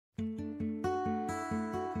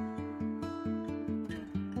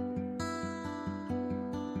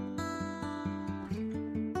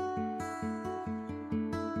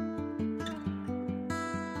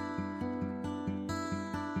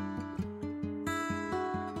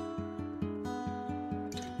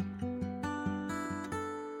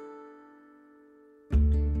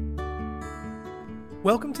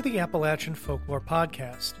Welcome to the Appalachian Folklore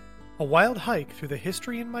Podcast, a wild hike through the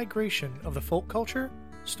history and migration of the folk culture,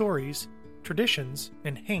 stories, traditions,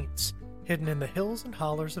 and haints hidden in the hills and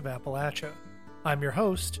hollers of Appalachia. I'm your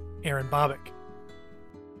host, Aaron Bobick.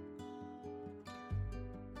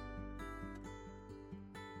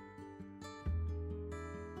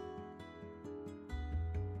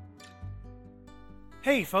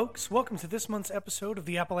 Hey folks, welcome to this month's episode of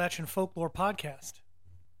the Appalachian Folklore Podcast.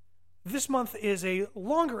 This month is a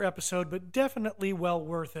longer episode, but definitely well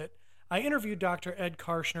worth it. I interviewed Dr. Ed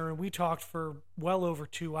Karshner, and we talked for well over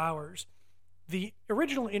 2 hours. The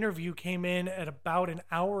original interview came in at about an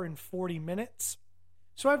hour and 40 minutes,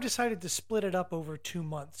 so I've decided to split it up over 2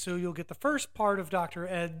 months. So you'll get the first part of Dr.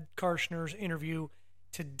 Ed Karshner's interview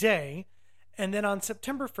today, and then on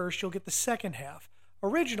September 1st, you'll get the second half.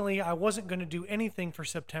 Originally, I wasn't going to do anything for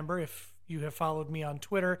September. If you have followed me on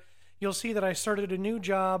Twitter, you'll see that I started a new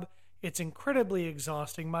job. It's incredibly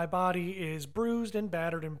exhausting. My body is bruised and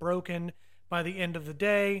battered and broken by the end of the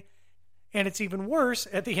day, and it's even worse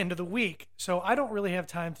at the end of the week. So I don't really have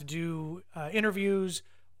time to do interviews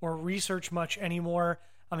or research much anymore.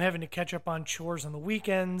 I'm having to catch up on chores on the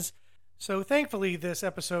weekends. So thankfully, this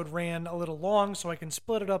episode ran a little long, so I can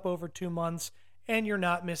split it up over 2 months, and you're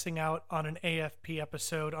not missing out on an AFP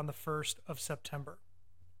episode on the 1st of September.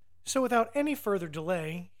 So without any further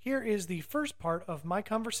delay, here is the first part of my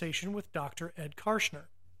conversation with Dr. Ed Karshner.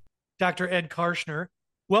 Dr. Ed Karshner,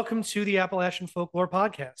 welcome to the Appalachian Folklore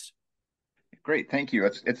Podcast. Great, thank you.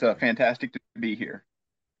 It's fantastic to be here.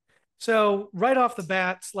 So right off the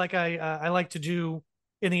bat, like I like to do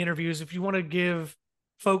in the interviews, if you want to give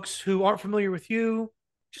folks who aren't familiar with you,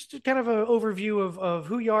 just kind of an overview of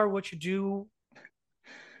who you are, what you do.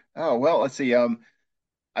 Oh, well, let's see.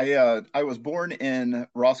 I was born in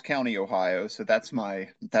Ross County, Ohio, so that's my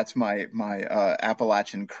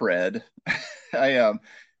Appalachian cred. I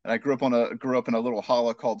grew up in a little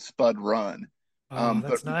hollow called Spud Run. Oh, But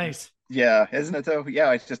that's nice. yeah, isn't it though? Yeah,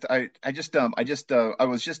 I was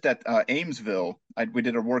just at Amesville. We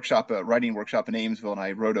did a writing workshop in Amesville, and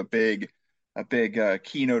I wrote a big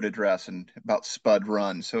keynote address about Spud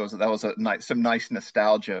Run. So that was some nice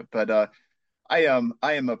nostalgia. But I am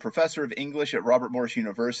a professor of English at Robert Morris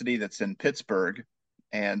University that's in Pittsburgh,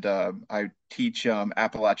 and I teach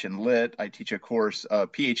Appalachian Lit. I teach a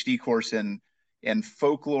PhD course in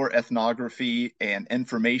folklore, ethnography, and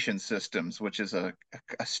information systems, which is a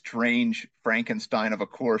strange Frankenstein of a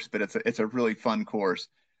course, but it's a really fun course.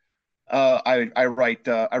 I write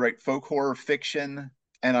folk horror fiction,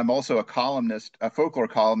 and I'm also a folklore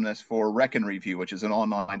columnist for Reckon Review, which is an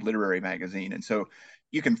online literary magazine. And so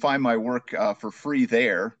you can find my work for free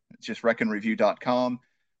there. It's just reckonreview.com.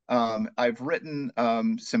 I've written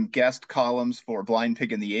some guest columns for Blind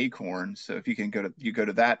Pig and the Acorn. So if you go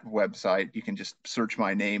to that website, you can just search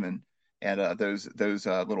my name, and those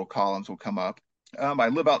little columns will come up. I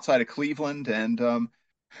live outside of Cleveland, and Now,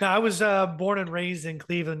 I was born and raised in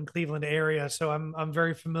Cleveland area, so I'm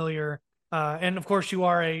very familiar. And of course, you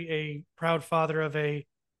are a proud father of a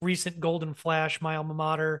recent Golden Flash, my alma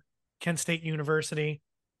mater, Kent State University.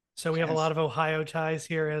 So we have a yes. lot of Ohio ties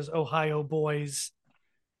here as Ohio boys.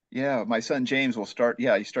 Yeah, my son James will start.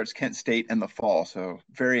 Yeah, he starts Kent State in the fall, so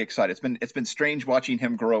very excited. It's been strange watching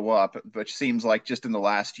him grow up, which seems like just in the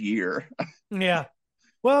last year. Yeah.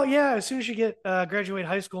 Well, yeah, as soon as you get graduate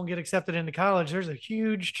high school and get accepted into college, there's a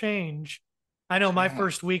huge change. I know my Yeah.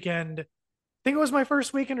 first weekend, I think it was my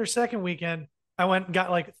first weekend or second weekend, I went and got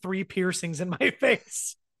like 3 piercings in my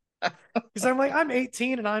face. Because I'm like, I'm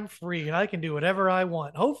 18 and I'm free and I can do whatever I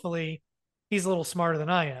want. Hopefully, he's a little smarter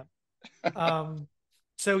than I am. Um,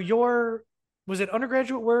 so was it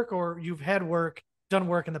undergraduate work or you've done work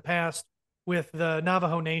in the past with the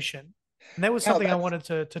Navajo Nation? And that was Yeah, something I wanted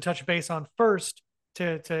to touch base on first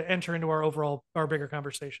to enter into our bigger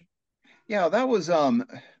conversation. yeah, it was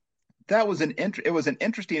an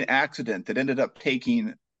interesting accident that ended up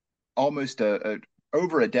taking almost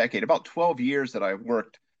over a decade, about 12 years that I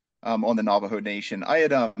worked on the Navajo Nation. I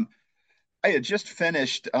had just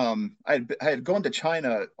finished. I had gone to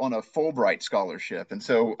China on a Fulbright scholarship, and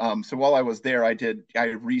so while I was there, I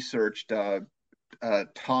researched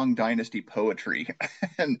Tang Dynasty poetry,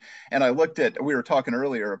 and I looked at. We were talking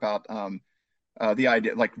earlier about the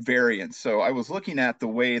idea like variants. So I was looking at the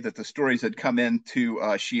way that the stories had come into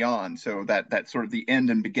Xi'an, so that sort of the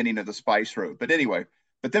end and beginning of the Spice Road. But anyway,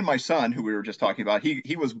 but then my son, who we were just talking about,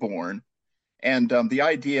 he was born, and the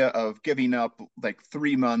idea of giving up like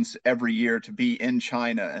 3 months every year to be in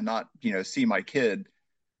China and not, see my kid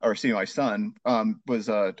or see my son was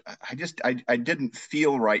I didn't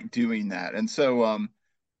feel right doing that. And so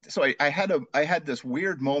I had this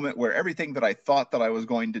weird moment where everything that I thought that I was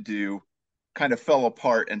going to do kind of fell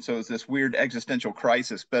apart, and so it was this weird existential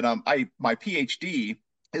crisis. But I my PhD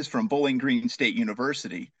is from Bowling Green State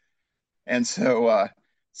University, and so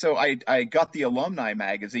I got the alumni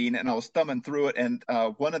magazine and I was thumbing through it, and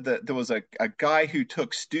one of there was a guy who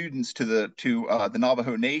took students to the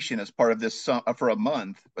Navajo Nation as part of for a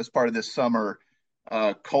month as part of this summer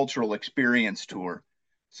cultural experience tour.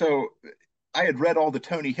 So I had read all the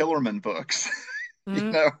Tony Hillerman books, you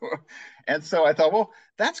Hmm. know, and so I thought, well,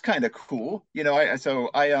 that's kind of cool, you know. So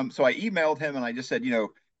I emailed him and I just said,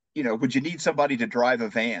 would you need somebody to drive a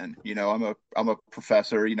van? I'm a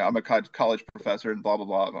professor, I'm a college professor and blah blah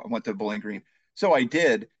blah. I went to Bowling Green, so I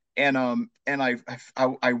did, and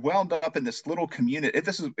I wound up in this little community.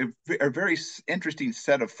 This is a very interesting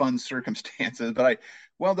set of fun circumstances, but I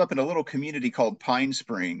wound up in a little community called Pine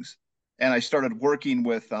Springs, and I started working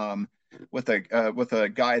with a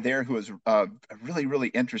guy there who was a really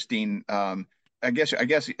interesting. I guess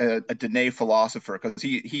a Dene philosopher, because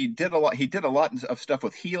he did a lot of stuff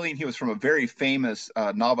with healing. He was from a very famous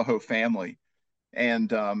Navajo family,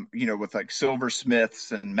 and with like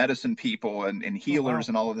silversmiths and medicine people and Oh, healers wow.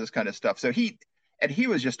 and all of this kind of stuff. He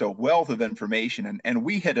was just a wealth of information, and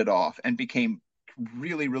we hit it off and became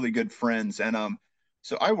really good friends. And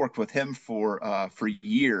so I worked with him for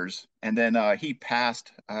years, and then he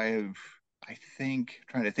passed. I think,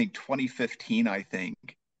 trying to think, 2015, I think.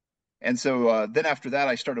 And so then after that,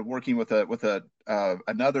 I started working with a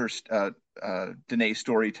another Dene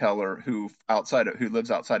storyteller who lives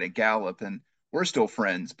outside of Gallup, and we're still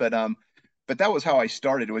friends. But that was how I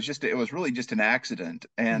started. It was really just an accident.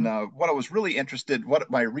 And Hmm. what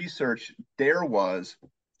my research there was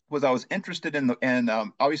I was interested in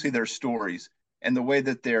obviously their stories and the way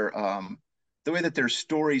that their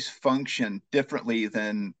stories function differently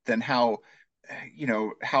than how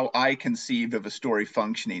I conceived of a story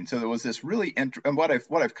functioning. So there was this and what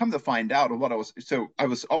I've come to find out, and what I was so I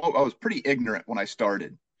was pretty ignorant when I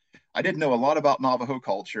started. I didn't know a lot about Navajo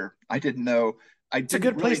culture. I It's a didn't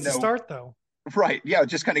good really place to know. start, though. Right, yeah,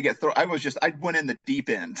 just kind of get thrown. I went in the deep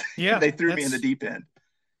end. Yeah, They threw me in the that's deep end,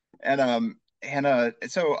 and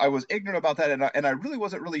so I was ignorant about that, and I really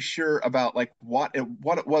wasn't really sure about like what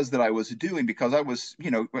it was that I was doing, because I was,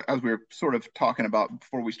 as we were sort of talking about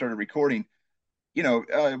before we started recording,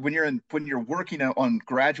 when you're working on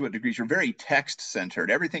graduate degrees, you're very text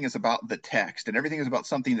centered. Everything is about the text, and everything is about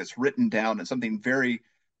something that's written down and something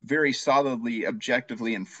very solidly,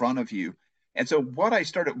 objectively in front of you. And so what I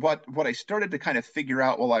started to kind of figure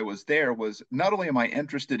out while I was there was, not only am I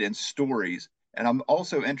interested in stories, and I'm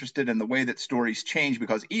also interested in the way that stories change,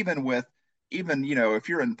 because even if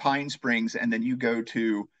you're in Pine Springs and then you go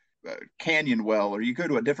to Canyon Well, or you go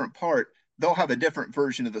to a different part, they'll have a different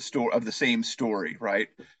version of the same story, right?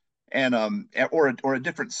 And or a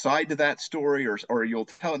different side to that story, or you'll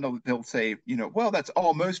tell them, they'll say, well, that's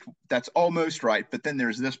almost right, but then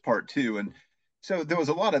there's this part too. And so there was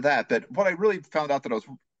a lot of that. But what I really found out that I was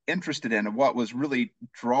interested in, and what was really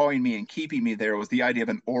drawing me and keeping me there, was the idea of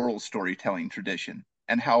an oral storytelling tradition,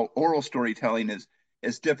 and how oral storytelling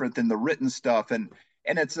is different than the written stuff. And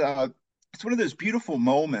it's one of those beautiful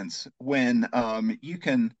moments when you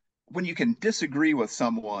can disagree with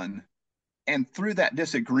someone, and through that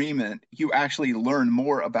disagreement you actually learn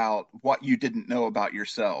more about what you didn't know about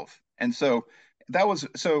yourself. And so I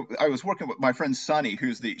was working with my friend Sunny,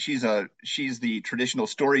 she's the traditional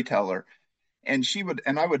storyteller, and she would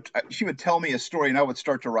tell me a story, and I would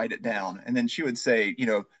start to write it down, and then she would say,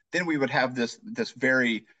 then we would have this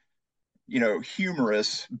very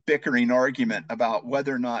humorous bickering argument about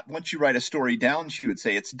whether or not, once you write a story down, she would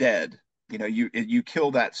say it's dead. You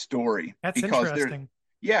kill that story, that's because interesting.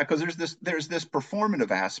 yeah, because there's this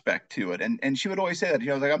performative aspect to it, and she would always say that,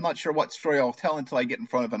 like, I'm not sure what story I'll tell until I get in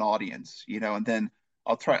front of an audience, and then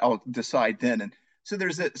I'll decide then. And so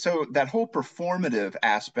that whole performative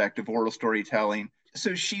aspect of oral storytelling.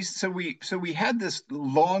 So we had this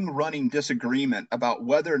long running disagreement about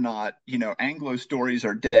whether or not, Anglo stories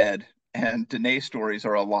are dead and Dene stories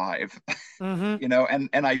are alive. Hmm.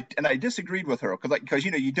 And I disagreed with her, because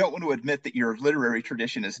you don't want to admit that your literary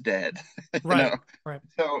tradition is dead. you know Right,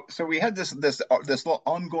 right. so we had this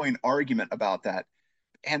ongoing argument about that.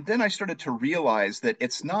 And then I started to realize that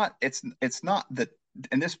it's not that.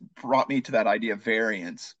 And this brought me to that idea of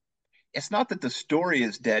variance. It's not that the story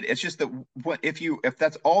is dead. It's just that, if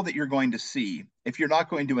that's all that you're going to see, if you're not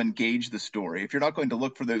going to engage the story, if you're not going to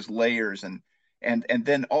look for those layers, and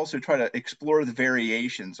then also try to explore the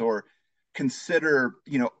variations, or consider,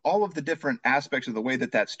 all of the different aspects of the way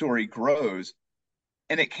that story grows,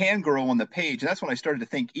 and it can grow on the page. And that's when I started to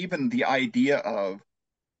think, even the idea of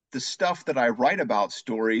the stuff that I write about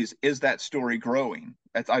stories, is that story growing?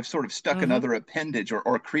 I've sort of stuck Hmm. another appendage,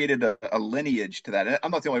 or created a lineage to that.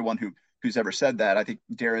 I'm not the only one who's ever said that. I think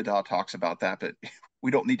Derrida talks about that, but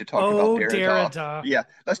we don't need to talk about Oh, Derrida. Derrida. Yeah,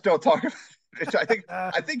 let's don't talk about it.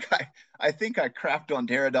 Uh, I think I crapped on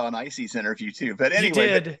Derrida on Icy's interview too. But you anyway,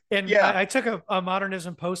 but did. And yeah, I took a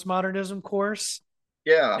modernism, postmodernism course.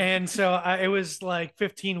 yeah, And so it was like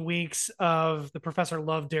 15 weeks of the professor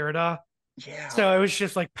loved Derrida. yeah. So it was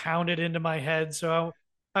just like pounded into my head. So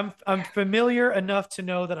I'm familiar enough to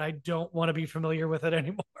know that I don't want to be familiar with it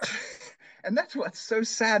anymore. And that's what's so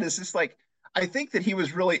sad, is just like, I think that he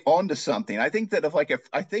was really onto something. I think that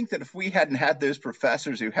if we hadn't had those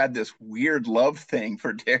professors who had this weird love thing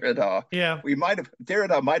for Derrida, Yeah.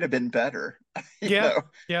 Derrida might have been better, you Yeah. know.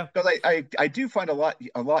 Yeah. Because I do find a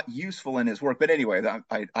lot useful in his work. But anyway,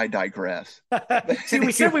 I digress. But See,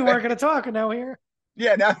 we said we anyway, weren't going to talk, and now here.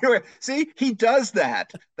 yeah. Now here, see, he does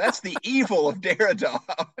that. That's the evil of Derrida.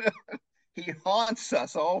 He haunts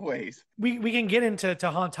us always. We can get into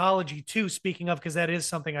hauntology too. Speaking of, because that is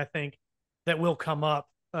something I think that will come up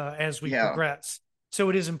as we Yeah, progress. So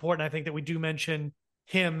it is important, I think, that we do mention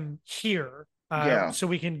him here, yeah. so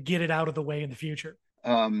we can get it out of the way in the future.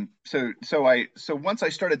 So once I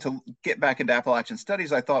started to get back into Appalachian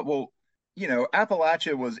studies, I thought, well,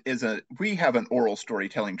 Appalachia we have an oral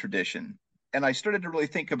storytelling tradition. And I started to really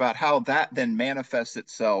think about how that then manifests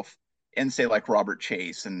itself in, say, like Robert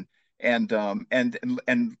Chase, and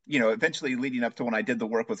eventually leading up to when I did the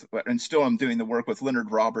work with, and still I'm doing the work with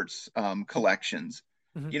Leonard Roberts collections.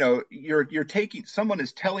 Mhm. You're taking, someone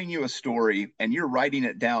is telling you a story and you're writing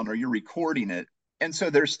it down or you're recording it, and so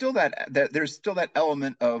there's still that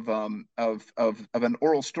element of an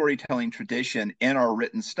oral storytelling tradition in our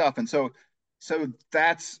written stuff. And so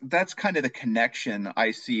that's kind of the connection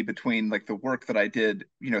I see between like the work that I did.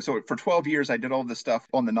 So for 12 years I did all this stuff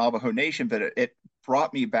on the Navajo Nation, but it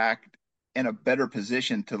brought me back in a better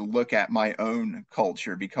position to look at my own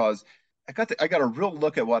culture, because I got a real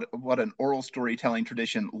look at what an oral storytelling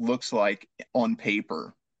tradition looks like on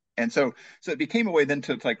paper. And so it became a way then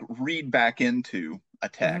to like read back into a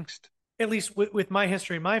Mhm. text. At least with my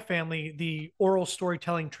history, my family, the oral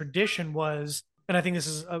storytelling tradition was, and I think this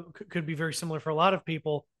is could be very similar for a lot of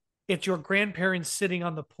people. It's your grandparents sitting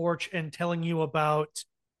on the porch and telling you about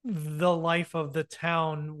the life of the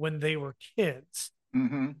town when they were kids,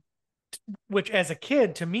 Mm-hmm. which as a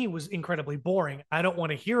kid to me was incredibly boring. I don't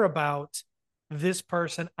want to hear about this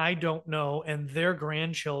person I don't know and their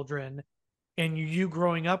grandchildren and you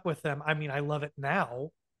growing up with them. I mean, I love it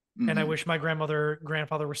now, and I Mm-hmm. wish my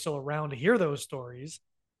grandfather were still around to hear those stories.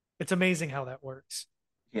 It's amazing how that works.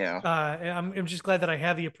 Yeah. I'm just glad that I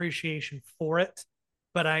have the appreciation for it,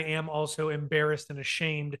 but I am also embarrassed and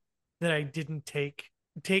ashamed that I didn't take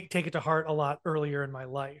it to heart a lot earlier in my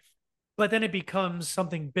life. But then it becomes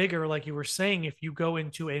something bigger, like you were saying, if you go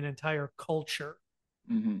into an entire culture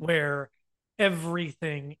Mm-hmm. where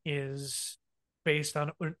everything is based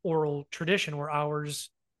on an oral tradition where ours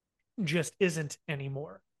just isn't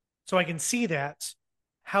anymore. So I can see that,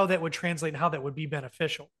 how that would translate and how that would be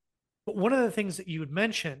beneficial. But one of the things that you had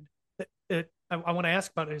mentioned that I want to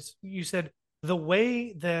ask about is you said the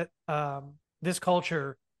way that this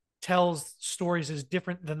culture tells stories is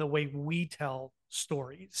different than the way we tell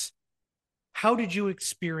stories. How did you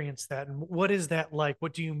experience that, and what is that like?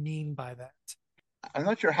 What do you mean by that? I'm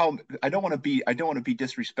not sure how. I don't want to be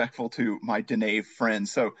disrespectful to my Dene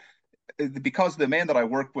friends. So because the man that I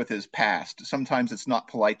work with is passed, sometimes it's not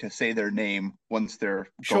polite to say their name once they're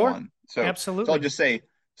Sure, gone. So I'll absolutely. just say,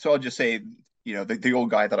 the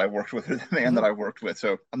old guy that I worked with, or the man that Mhm. I worked with.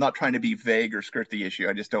 So I'm not trying to be vague or skirt the issue.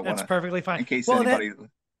 I just don't want That's to, perfectly fine. in case Well, anybody.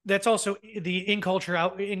 that's also the in culture,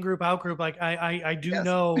 out in group, out group. Like I do Yes.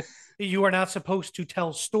 know you are not supposed to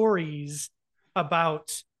tell stories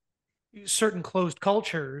about certain closed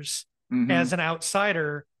cultures Mm-hmm. as an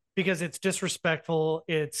outsider because it's disrespectful.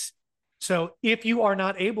 It's so if you are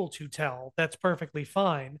not able to tell, that's perfectly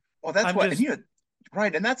fine. Well, that's I'm what, and just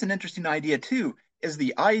right, and that's an interesting idea too. Is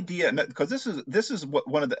the idea, because this is what this is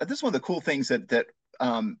one of the cool things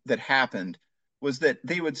that happened, was that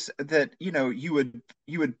they would that you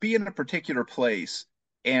would be in a particular place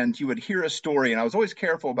and you would hear a story, and I was always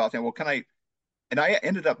careful about that. Well, can I? And I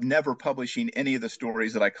ended up never publishing any of the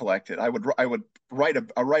stories that I collected. I would write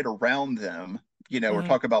around them, or mhm,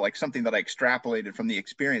 talk about like something that I extrapolated from the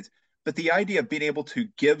experience. But the idea of being able to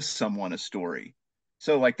give someone a story,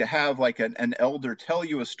 so like to have like an elder tell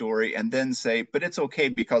you a story and then say, but it's okay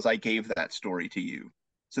because I gave that story to you.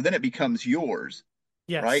 So then it becomes yours,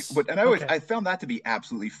 right? yes, But and okay, I found that to be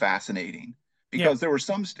absolutely fascinating. Yeah. because there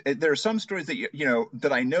are some stories that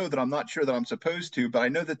that I know that I'm not sure that I'm supposed to, but I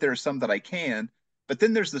know that there are some that I can. But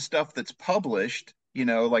then there's the stuff that's published,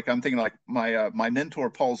 like I'm thinking like my mentor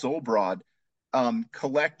Paul Zolbrod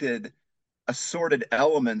collected assorted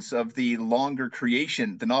elements of the longer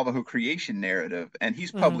creation, the Navajo creation narrative, and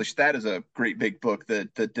he's Hmm. published that as a great big book, the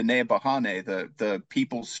Dene Bahane, the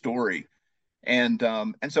people's story. And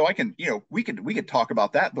so I can, we could talk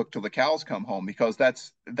about that book till the cows come home, because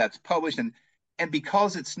that's published, and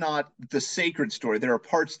because it's not the sacred story, there are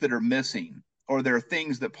parts that are missing, or there are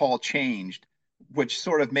things that Paul changed, which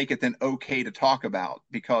sort of make it then okay to talk about,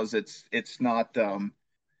 because it's not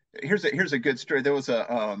here's a good story.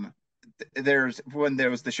 There's when there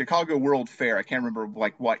was the Chicago World Fair. I can't remember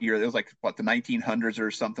like what year. It was like what, the 1900s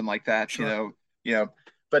or something like that. Sure. You know.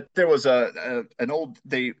 But there was a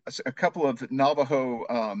couple of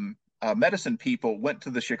Navajo medicine people went to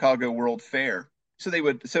the Chicago World Fair. So they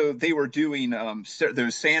were doing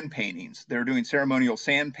those sand paintings. They were doing ceremonial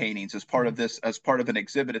sand paintings as part Hmm. of this as part of an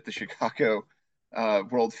exhibit at the Chicago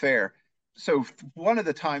World Fair. So one of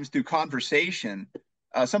the times through conversation,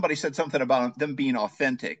 somebody said something about them being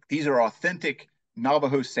authentic. These are authentic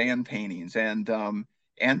Navajo sand paintings, and the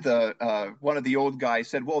one of the old guys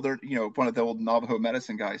said, well, they're one of the old Navajo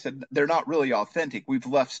medicine guys said they're not really authentic. We've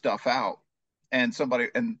left stuff out. And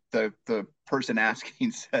the person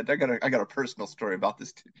asking said, I got a personal story about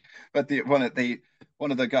this too. But the one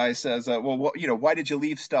of the guys says, well, why did you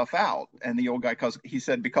leave stuff out? And the old guy, cause he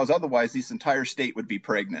said, because otherwise this entire state would be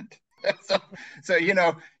pregnant. so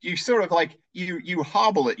you sort of like you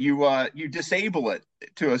hobble it, you disable it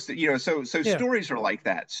to us, so Yeah. stories are like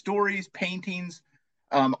that. Stories, paintings,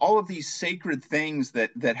 all of these sacred things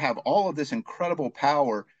that have all of this incredible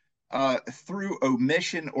power, through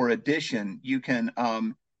omission or addition, you can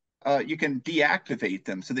deactivate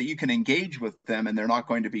them so that you can engage with them and they're not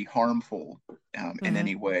going to be harmful in Hmm.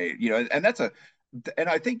 any way. And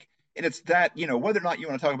I think, and it's that, whether or not you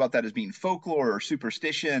want to talk about that as being folklore or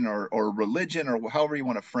superstition or religion or however you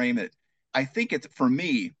want to frame it, I think it's, for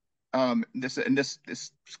me, this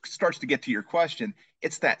starts to get to your question.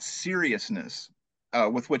 It's that seriousness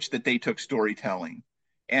with which that they took storytelling,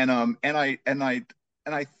 and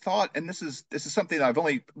I thought, and this is something that I've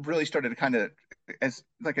only really started to kind of, as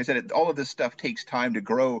like I said, all of this stuff takes time to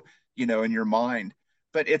grow, in your mind.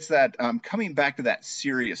 But it's that coming back to that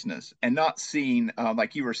seriousness and not seeing,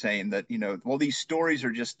 like you were saying, that well, these stories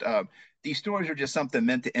are just something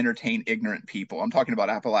meant to entertain ignorant people. I'm talking about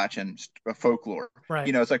Appalachian folklore.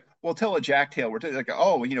 Right. It's like, well, tell a jack tale. We're like,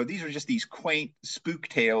 oh, these are just these quaint spook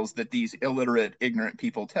tales that these illiterate, ignorant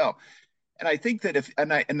people tell. And I think that if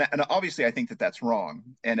and obviously I think that that's wrong,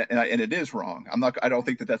 and it is wrong. I don't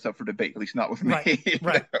think that that's up for debate, at least not with me. Right.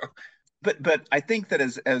 Right. But I think that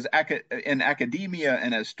in academia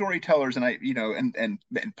and as storytellers, and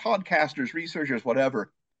and podcasters, researchers,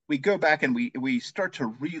 whatever, we go back and we start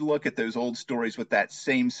to relook at those old stories with that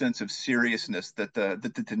same sense of seriousness that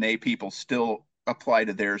the Dene people still apply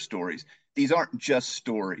to their stories. These aren't just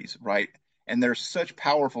stories, right? And they're such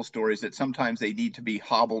powerful stories that sometimes they need to be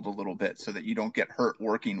hobbled a little bit so that you don't get hurt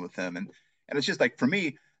working with them. And it's just like, for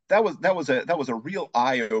me, that was a real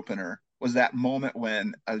eye opener, was that moment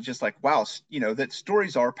when I was just like, wow, that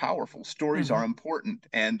stories are powerful, stories Hmm. are important,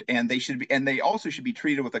 and they also should be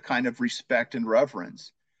treated with a kind of respect and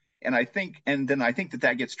reverence. And then I think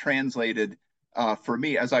that gets translated, for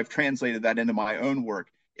me, as I've translated that into my own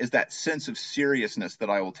work, is that sense of seriousness that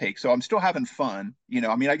I will take. So I'm still having fun.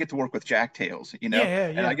 I mean, I get to work with jacktails, Yeah. Yeah.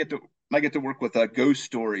 and I Yeah. get to I get to work with ghost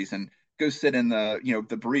stories, and go sit in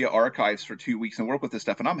the Berea archives for 2 weeks and work with this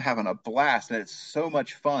stuff, and I'm having a blast, and it's so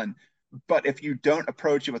much fun. But if you don't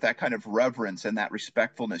approach it with that kind of reverence and that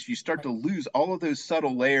respectfulness, you start Right. to lose all of those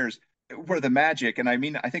subtle layers where the magic, and I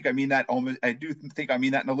think I mean that almost, I do think I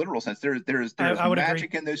mean that in a literal sense. There's I would agree.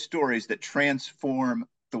 magic in those stories that transform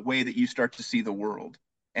the way that you start to see the world.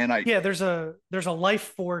 And I, Yeah, there's a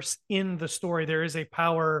life force in the story. There is a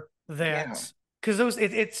power yeah. that, because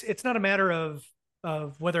it's not a matter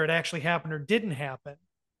of whether it actually happened or didn't happen.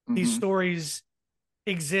 These Hmm. stories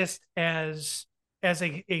exist as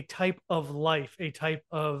a type of life, a type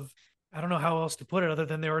of, I don't know how else to put it other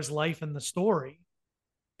than there is life in the story.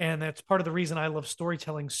 And that's part of the reason I love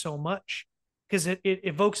storytelling so much, because it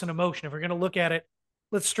evokes an emotion. If we're going to look at it,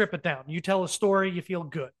 let's strip it down. You tell a story, you feel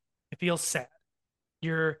good, it feels sad,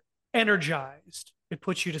 you're energized, it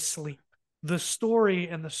puts you to sleep. The story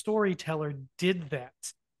and the storyteller did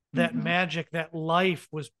that. That Hmm. magic, that life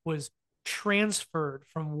was transferred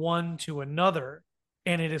from one to another,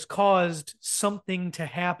 and it has caused something to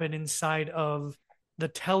happen inside of the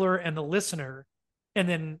teller and the listener, and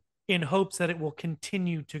then in hopes that it will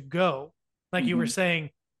continue to go. Like you were Hmm. saying,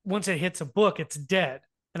 once it hits a book, it's dead.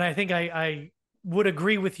 And I think I would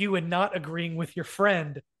agree with you and not agreeing with your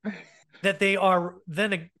friend that they are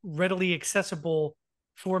then readily accessible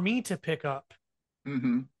for me to pick up.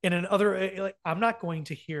 Hmm. In another, like, I'm not going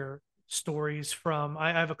to hear stories from,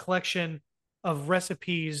 I have a collection of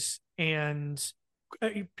recipes and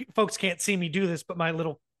folks can't see me do this, but my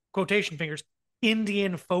little quotation fingers,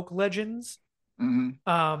 Indian folk legends. Hmm.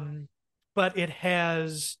 Um, but it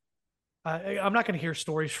has, I'm not going to hear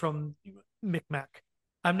stories from Micmac.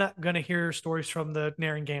 I'm not going to hear stories from the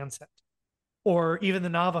Narragansett or even the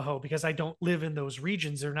Navajo because I don't live in those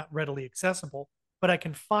regions. They're not readily accessible, but I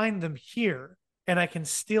can find them here and I can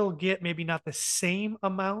still get maybe not the same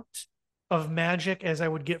amount of magic as I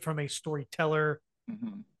would get from a storyteller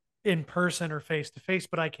Hmm. in person or face to face,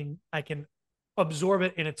 but I can absorb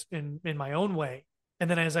it in my own way. And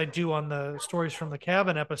then as I do on the stories from the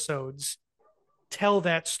cabin episodes, tell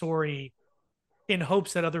that story in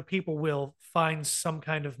hopes that other people will find some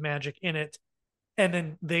kind of magic in it and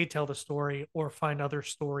then they tell the story or find other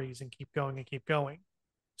stories and keep going and keep going.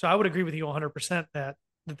 So I would agree with you 100% that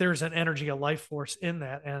there's an energy, a life force in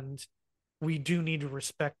that, and we do need to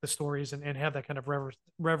respect the stories and have that kind of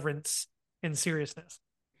reverence and seriousness.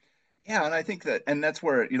 Yeah, and I think that, and that's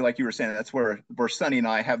where, like you were saying, that's where Sonny and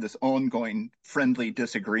I have this ongoing friendly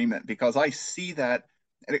disagreement because I see that,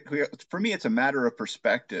 and for me, it's a matter of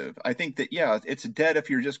perspective. I think that yeah, it's dead if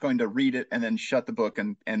you're just going to read it and then shut the book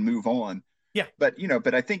and move on. Yeah. But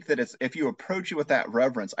but I think that it's if you approach it with that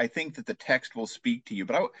reverence, I think that the text will speak to you.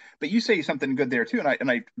 But you say something good there too,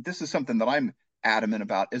 and I this is something that I'm adamant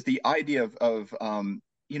about is the idea of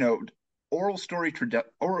you know oral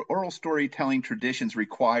storytelling traditions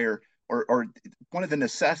require or one of the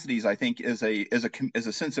necessities I think is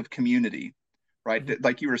a sense of community, right? Mhm.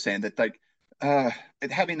 Like you were saying that uh,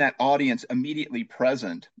 having that audience immediately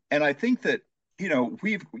present, and I think that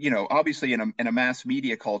we've obviously in a mass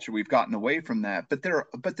media culture we've gotten away from that, but there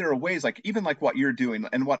are ways like even like what you're doing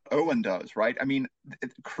and what Owen does, right? I mean,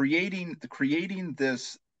 creating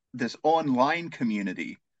this online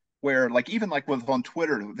community where like even like with on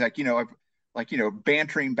Twitter, like like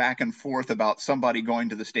bantering back and forth about somebody going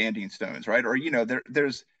to the standing stones, right? Or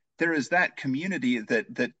there is that community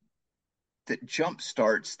that jump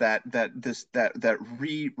starts that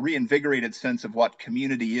reinvigorated sense of what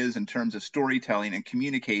community is in terms of storytelling and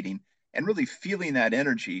communicating and really feeling that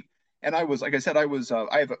energy. And I was, like I said, I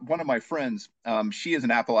have one of my friends. She is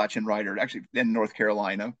an Appalachian writer, actually in North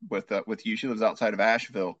Carolina with you. She lives outside of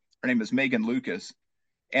Asheville. Her name is Megan Lucas,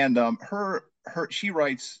 and she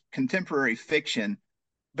writes contemporary fiction,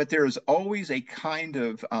 but there's always a kind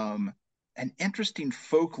of an interesting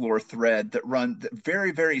folklore thread that runs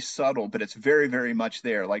very, very subtle, but it's very, very much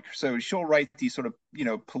there. Like, so she'll write these sort of,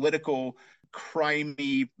 political,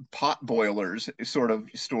 crimey pot boilers sort of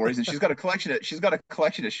stories. And she's got a collection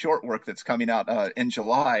of short work that's coming out in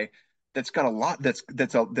July that's got a lot that's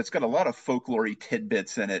got a lot of folklore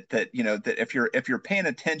tidbits in it that that if you're paying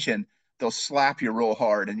attention they'll slap you real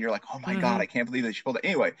hard and you're like, oh my god, Mm-hmm. I can't believe they pulled it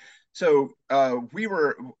anyway. So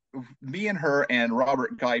me and her and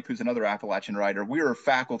Robert Geip, who's another Appalachian writer, we were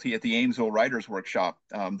faculty at the Amesville Writers Workshop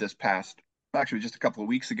actually just a couple of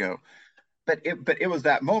weeks ago. But it was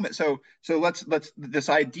that moment. So let's this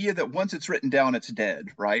idea that once it's written down, it's dead,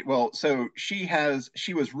 right? Well, so she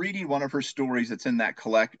was reading one of her stories that's in that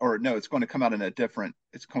collect, or no, it's going to come out in a different,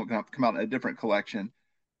 it's going to come out in a different collection,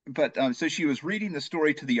 but so she was reading the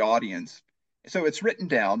story to the audience. So it's written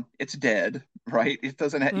down, it's dead, right? It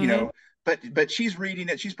doesn't, Mm-hmm. but she's reading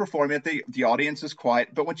it, she's performing it. The audience is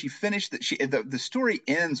quiet. But when she finished that, the story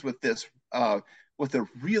ends with this with a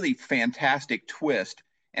really fantastic twist.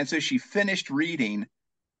 And so she finished reading,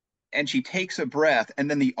 and she takes a breath, and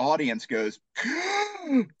then the audience goes,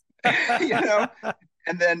 you know,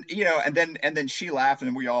 and then and then she laughed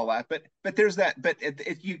and we all laughed, but there's that, but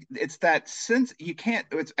it's that sense you can't,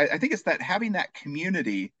 I think it's that having that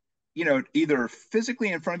community, either physically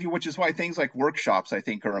in front of you, which is why things like workshops I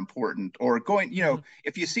think are important, or going, Mm-hmm.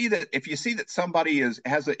 if you see that somebody is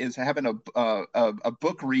having a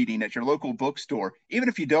book reading at your local bookstore, even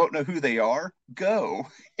if you don't know who they are, go.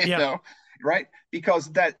 you Yeah. know right, because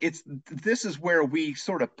this is where we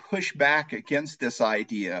sort of push back against this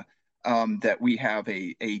idea that we have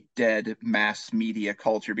a dead mass media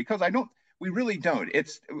culture, because we really don't.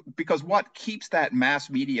 It's because what keeps that mass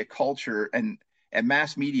media culture and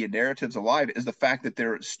mass media narratives alive is the fact that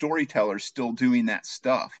there are storytellers still doing that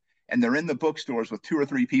stuff, and they're in the bookstores with two or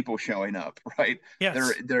three people showing up, right?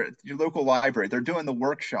 Yes. They're your local library. They're doing the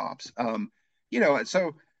workshops.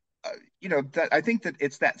 So. that I think that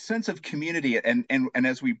it's that sense of community, and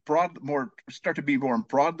as we broad more start to be more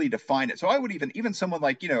broadly define it. So I would even someone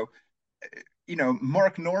like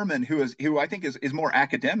Mark Norman, who I think is more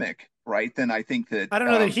academic, right? Than I think that I don't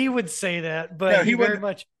know that he would say that, but no, he wouldn't.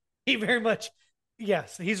 he very much,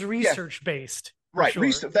 yes, he's Yeah, research based for right. sure.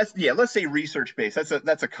 Research. That's yeah. Let's say research based.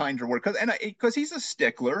 That's a kinder word because he's a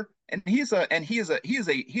stickler and he is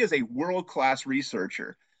a world class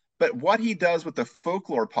researcher. But what he does with the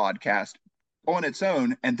folklore podcast on its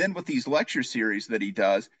own, and then with these lecture series that he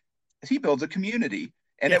does, is he builds a community.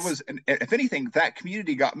 And it Yes, was, if anything, that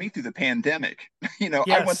community got me through the pandemic.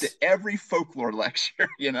 I went to yes, every folklore lecture.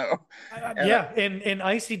 And yeah, and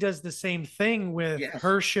Icy does the same thing with yes,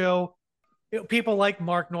 her show. People like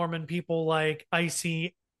Mark Norman, people like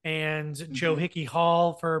Icy and Joe mm-hmm, Hickey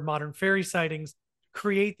Hall for Modern Fairy Sightings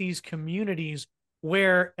create these communities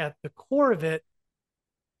where, at the core of it,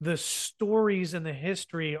 the stories and the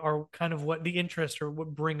history are kind of what the interest or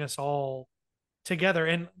what bring us all together.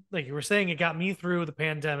 And like you were saying, it got me through the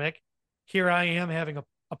pandemic. Here I am having a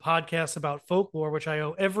podcast about folklore, which I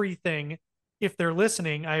owe everything. If they're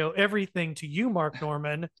listening, I owe everything to you, Mark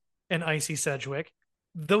Norman and Icy Sedgwick.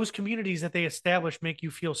 Those communities that they establish make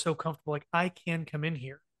you feel so comfortable. Like I can come in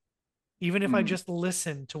here, even if I mm, just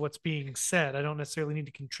listen to what's being said. I don't necessarily need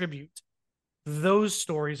to contribute. Those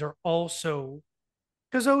stories are also,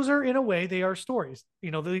 because those are, in a way, they are stories.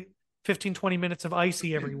 The 15, 20 minutes of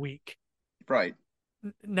Icy every week. right.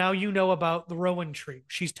 Now you know about the Rowan tree.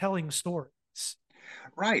 She's telling stories.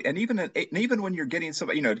 Right. And even when you're getting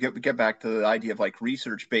somebody, get back to the idea of like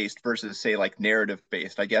research based versus say like narrative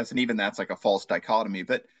based, I guess, and even that's like a false dichotomy.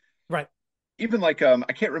 But Right. even like I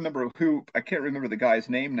can't remember the guy's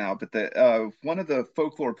name now, but the one of the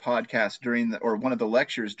folklore podcasts or one of the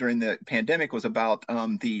lectures during the pandemic was about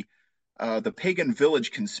the pagan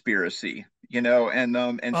village conspiracy,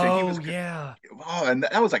 and so he Oh was yeah. oh, and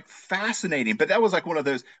that was like fascinating. But that was like one of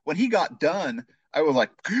those when he got done, I was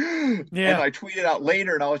like, and Yeah. I tweeted out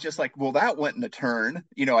later, and I was just like, well, that went in a turn,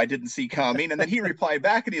 I didn't see coming. And then he replied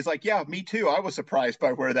back, and he's like, yeah, me too. I was surprised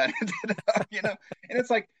by where that ended up. And it's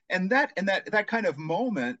like, and that kind of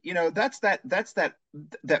moment, that's that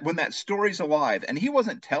when that story's alive, and he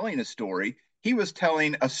wasn't telling a story. He was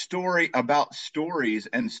telling a story about stories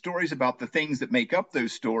and stories about the things that make up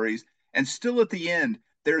those stories. And still at the end,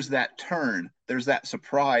 there's that turn, there's that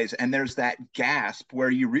surprise, and there's that gasp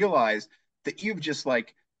where you realize that you've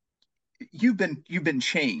been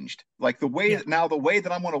changed. Like Yeah. the way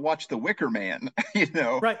that I'm going to watch The Wicker Man,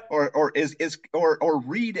 Right. or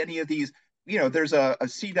read any of these. There's a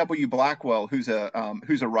C.W. Blackwell who's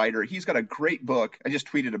a writer. He's got a great book. I just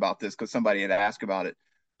tweeted about this because somebody had asked about it,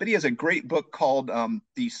 but he has a great book called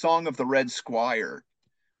The Song of the Red Squire,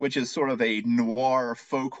 which is sort of a noir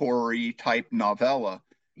folk horror type novella.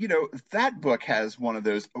 That book has one of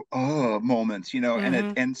those moments,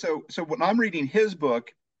 Mm-hmm. and so when I'm reading his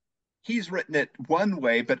book, he's written it one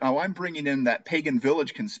way, but now I'm bringing in that pagan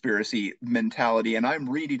village conspiracy mentality, and I'm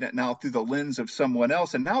reading it now through the lens of someone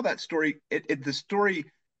else. And now that story, the story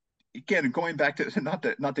again, going back to not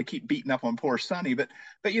to keep beating up on poor Sonny, but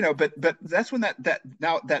that's when that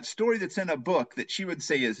now that story that's in a book that she would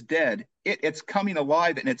say is dead, it's coming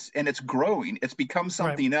alive, and it's growing. It's become Right.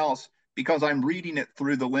 something else because I'm reading it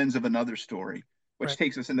through the lens of another story, which Right.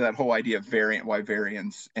 takes us into that whole idea of why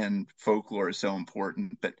variance and folklore is so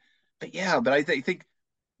important. But yeah, but I think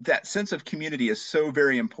that sense of community is so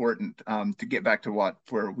very important, to get back to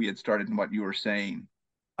where we had started and what you were saying.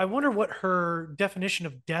 I wonder what her definition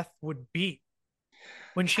of death would be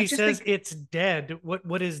when I she just says think it's dead.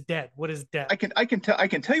 What is dead? What is death? I can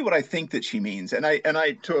tell you what I think that she means, and I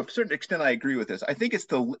to a certain extent I agree with this. I think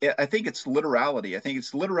it's literality. I think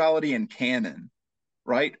it's literality and canon,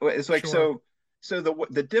 right? It's like Sure. so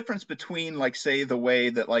the difference between like say the way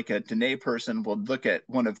that like a Dene person will look at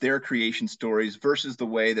one of their creation stories versus the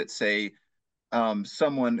way that say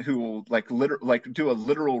someone who will like do a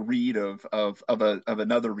literal read of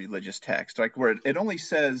another religious text, like where it only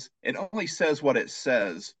says what it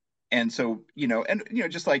says. And so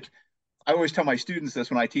just like I always tell my students this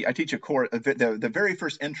when I teach a course, the very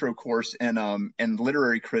first intro course in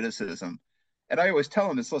literary criticism, and I always tell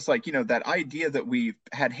them it's just like that idea that we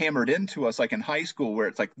had hammered into us like in high school, where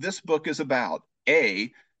it's like this book is about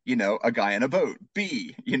a guy in a boat,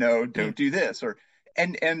 B, Yeah. don't do this, or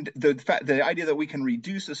the idea that we can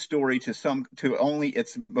reduce a story to only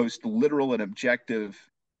its most literal and objective,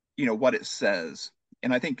 what it says.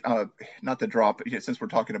 And I think, not to drop, since we're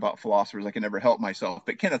talking about philosophers, I can never help myself.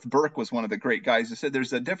 But Kenneth Burke was one of the great guys who said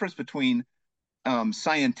there's a difference between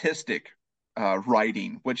scientific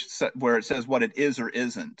writing, where it says what it is or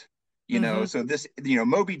isn't, Mm-hmm. So this,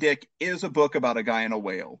 Moby Dick is a book about a guy and a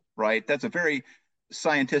whale, right? That's a very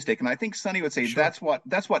scientific, and I think Sonny would say Sure.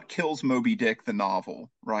 that's what kills Moby Dick, the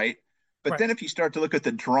novel, right? But Right. then if you start to look at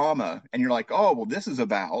the drama and you're like, oh, well, this is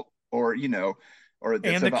about, or it's And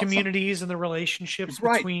the about some, communities and the relationships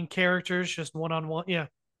right. between characters, just one on one. Yeah.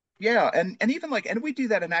 Yeah, and even like, and we do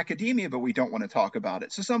that in academia, but we don't want to talk about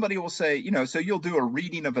it. So somebody will say, so you'll do a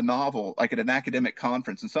reading of a novel like at an academic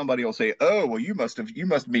conference, and somebody will say, "Oh, well, you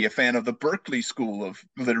must be a fan of the Berkeley School of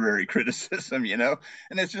Literary Criticism,"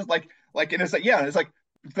 And it's just like, and it's like, yeah, it's like,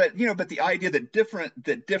 but the idea that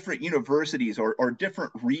different universities or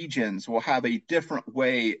different regions will have a different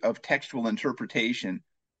way of textual interpretation,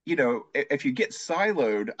 if you get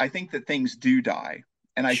siloed, I think that things do die.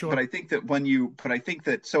 But Sure. I think that but I think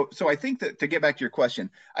that, I think that, to get back to your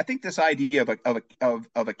question, I think this idea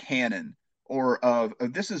of a canon, or of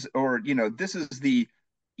this is, this is the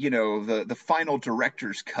final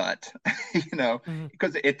director's cut, Mm-hmm.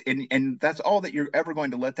 because and that's all that you're ever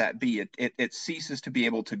going to let that be. It ceases to be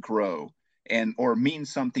able to grow or mean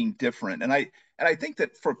something different. And I think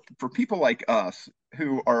that for people like us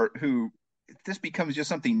who this becomes just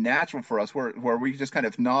something natural for us, where we just kind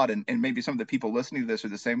of nod, and maybe some of the people listening to this are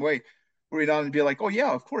the same way, where we nod and be like, oh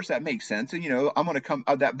yeah, of course that makes sense. And I'm going to come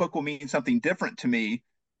that book will mean something different to me,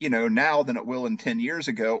 now than it will in 10 years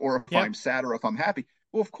ago, or if Yeah. I'm sad or if I'm happy.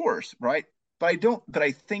 Well, of course, right? But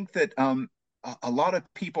I think that a lot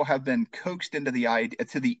of people have been coaxed into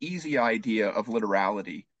the easy idea of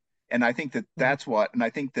literality. And I think that Mm-hmm. and I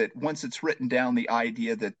think that once it's written down, the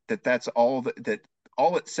idea that's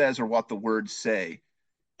all it says are what the words say,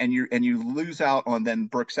 and you lose out on then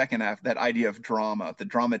Burke's second half, that idea of drama, the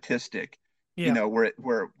dramatistic, Yeah. where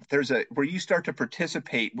you start to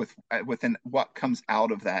participate within what comes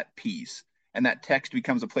out of that piece, and that text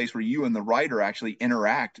becomes a place where you and the writer actually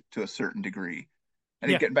interact to a certain degree. And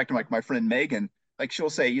Yeah. getting back to my friend Megan, like she'll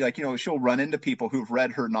say, like, she'll run into people who've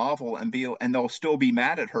read her novel and they'll still be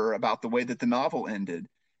mad at her about the way that the novel ended.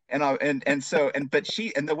 But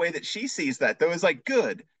the way that she sees that, though, is like,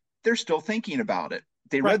 good. They're still thinking about it.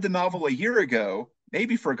 They Right. read the novel a year ago,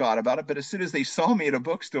 maybe forgot about it, but as soon as they saw me at a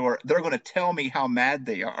bookstore, they're going to tell me how mad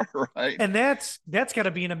they are, right? And that's got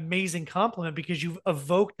to be an amazing compliment because you've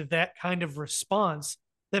evoked that kind of response.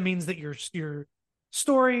 That means that your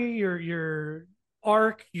story, your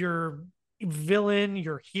arc, your villain,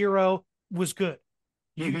 your hero was good.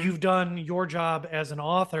 Mm-hmm. You've done your job as an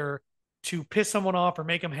author to piss someone off or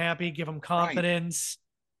make them happy, give them Right, confidence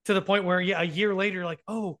to the point where, yeah, a year later, you're like,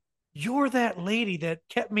 oh, you're that lady that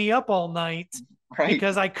kept me up all night right.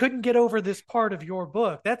 because I couldn't get over this part of your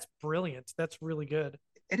book. That's brilliant. That's really good.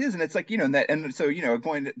 It is, and it's like, and so,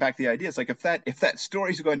 going back to the idea, it's like, if that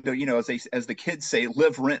story is going to, as the kids say,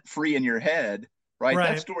 live rent free in your head, right? That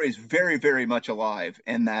Right. story is very, very much alive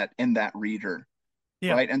in that reader,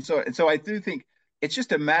 Yeah. right? And so I do think it's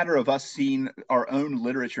just a matter of us seeing our own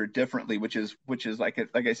literature differently, which is like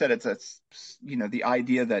I said, it's the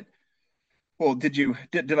idea that, well,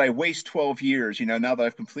 did I waste 12 years? Now that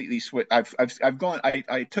I've completely switched, I've gone,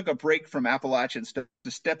 I took a break from Appalachian stuff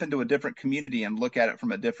to step into a different community and look at it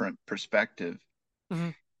from a different perspective.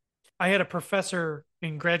 Mhm. I had a professor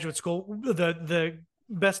in graduate school, the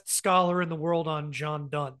best scholar in the world on John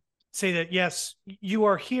Donne, say that yes, you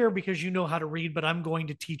are here because you know how to read, but I'm going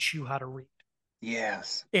to teach you how to read.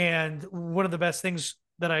 Yes. And one of the best things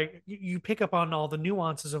that you pick up on all the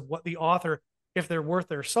nuances of what the author, if they're worth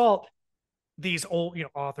their salt, these old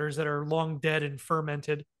authors that are long dead and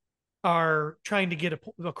fermented are trying to get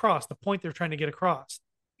across the point they're trying to get across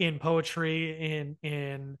in poetry,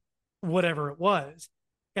 in whatever it was.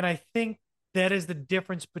 And I think that is the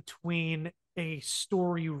difference between a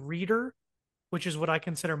story reader, which is what I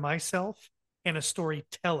consider myself, and a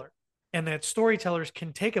storyteller. And that storytellers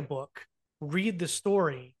can take a book, read the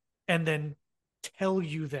story, and then tell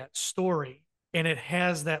you that story. And it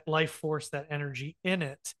has that life force, that energy in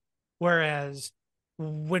it. Whereas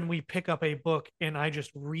when we pick up a book and I just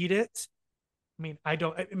read it, I mean, I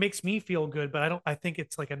don't, it makes me feel good, but I think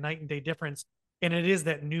it's like a night and day difference. And it is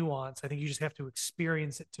that nuance. I think you just have to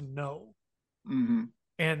experience it to know. Hmm.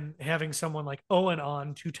 And having someone like Owen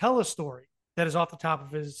on to tell a story that is off the top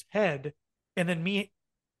of his head, and then me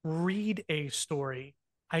read a story,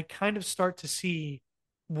 I kind of start to see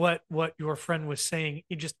what your friend was saying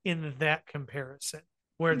just in that comparison,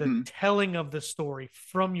 where the Hmm. telling of the story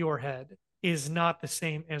from your head is not the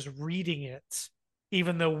same as reading it,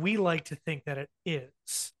 even though we like to think that it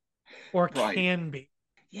is or Right. can be.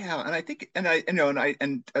 Yeah, and I think, and I, and I,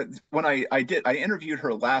 and when I interviewed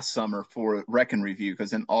her last summer for Rec and Review,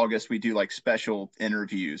 because in August we do like special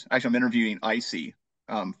interviews. Actually, I'm interviewing Icy,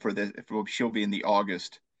 she'll be in the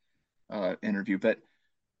August interview, but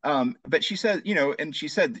she said, and she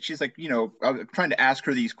said that she's like, I was trying to ask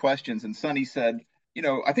her these questions, and Sonny said,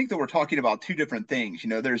 I think that we're talking about two different things.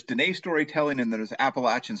 There's Dene storytelling and there's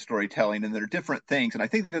Appalachian storytelling, and they're different things. And I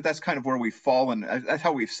think that that's kind of where we've fallen. That's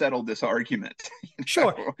how we've settled this argument.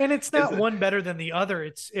 Sure. And it's Is not that one better than the other.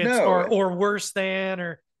 It's no, or worse than,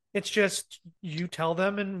 or it's just you tell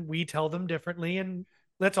them and we tell them differently, and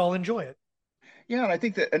let's all enjoy it. yeah, and I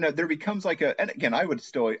think that there becomes like and again, I would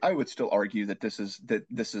still argue that this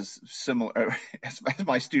is similar. As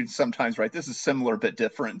my students sometimes write, this is similar but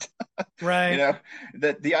different. you Right. know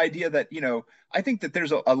that the idea that I think that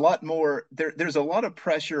there's a lot more there's a lot of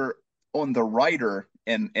pressure on the writer,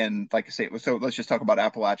 and like I say, so let's just talk about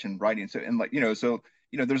Appalachian writing. So and like there's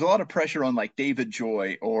a lot of pressure on like David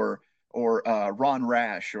Joy or Ron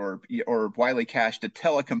Rash or Wiley Cash to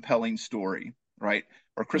tell a compelling story, right?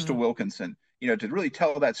 Or Crystal Hmm. Wilkinson, to really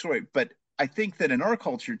tell that story. But I think that in our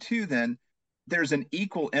culture too, then there's an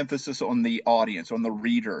equal emphasis on the audience, on the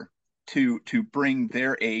reader, to bring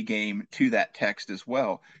their A game to that text as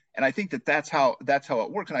well. And I think that that's how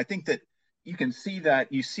it works. And I think that you see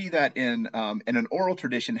that in an oral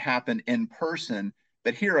tradition happen in person,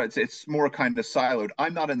 but here it's more kind of siloed.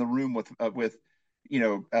 I'm not in the room with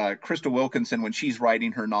Crystal Wilkinson when she's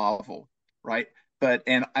writing her novel, right?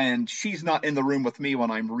 And she's not in the room with me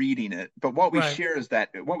when I'm reading it. But Right. what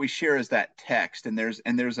we share is that text, and there's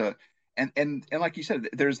a and like you said,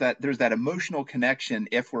 there's that emotional connection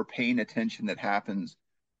if we're paying attention that happens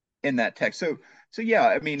in that text. So yeah,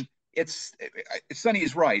 I mean, it's Sunny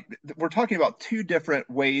is right. We're talking about two different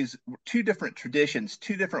ways, two different traditions,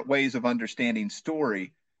 two different ways of understanding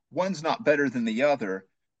story. One's not better than the other,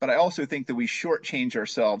 but I also think that we shortchange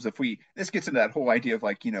ourselves if we. This gets into that whole idea of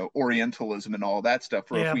like Orientalism and all that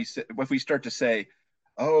stuff. Where Yeah. if we start to say,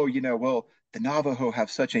 oh, well, the Navajo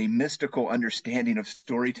have such a mystical understanding of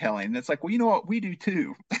storytelling, and it's like, well, you know what, we do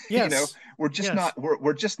too. you know, Yes. we're just Yes. not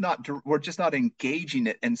we're just not engaging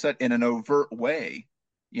it in an overt way,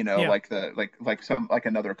 Yeah. like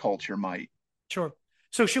another culture might. Sure.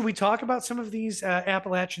 So should we talk about some of these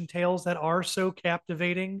Appalachian tales that are so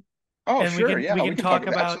captivating, Oh, and we sure, can we yeah, we can can talk talk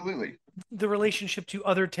about about absolutely. the relationship to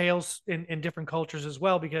other tales in different cultures as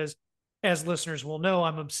well, because as listeners will know,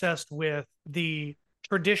 I'm obsessed with the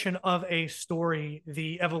tradition of a story,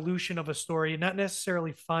 the evolution of a story, not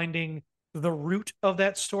necessarily finding the root of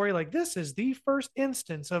that story. Like this is the first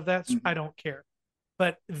instance of that. I Mhm. don't care.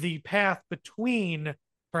 But the path between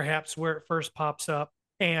perhaps where it first pops up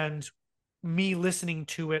and me listening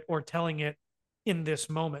to it or telling it in this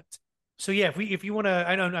moment. So yeah, if you want to,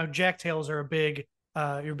 I know now Jack Tales are a big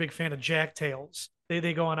you're a big fan of Jack Tales.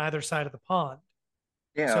 They go on either side of the pond.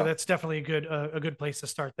 So Yeah, that's definitely a good place to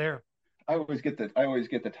start there. I always get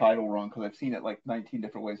the title wrong because I've seen it like 19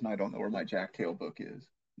 different ways, and I don't know where my Jack Tail book is.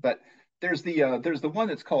 But there's the one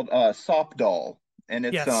that's called Sop Doll, and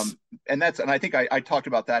it's Yes. and I think I talked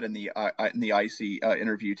about that in the IC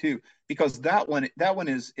interview too, because that one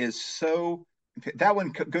is so that one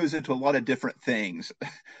goes into a lot of different things.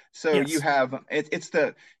 So you Yes. have it's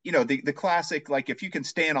the classic, like, if you can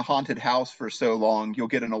stay in a haunted house for so long, you'll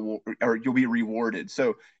get an award or you'll be rewarded.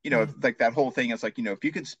 So Mm-hmm. like that whole thing is like, if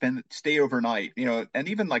you could stay overnight, and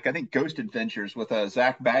even like I think Ghost Adventures with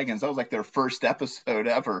Zach Baggins, that was like their first episode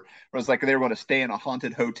ever. It was like they were going to stay in a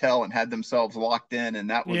haunted hotel and had themselves locked in, and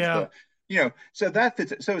that was Yeah. so that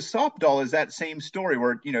fits it. So Sop Doll is that same story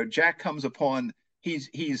where Jack comes upon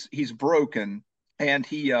he's broken, and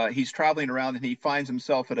he's traveling around, and he finds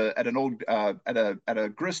himself at a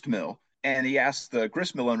grist mill, and he asks the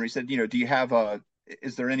grist mill owner. He said, do you have a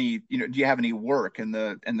is there any do you have any work? And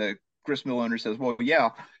the grist mill owner says, well,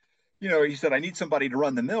 yeah. He said, I need somebody to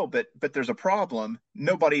run the mill, but there's a problem.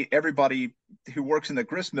 Everybody who works in the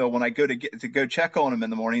grist mill, when I go check on them in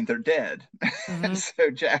the morning, they're dead. Mm-hmm.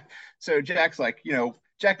 So Jack's like,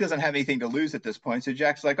 Jack doesn't have anything to lose at this point. So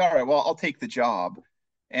Jack's like, all right, well, I'll take the job.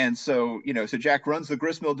 And so Jack runs the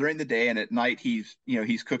grist mill during the day, and at night he's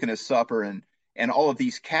cooking his supper, and all of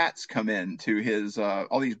these cats come in to his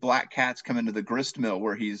all these black cats come into the grist mill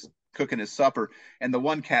where he's cooking his supper, and the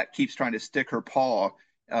one cat keeps trying to stick her paw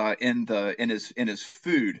in his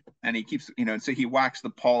food, and he keeps and so he whacks the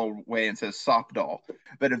paw away and says "sop doll,"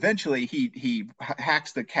 but eventually he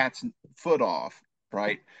hacks the cat's foot off,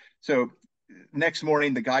 right? So next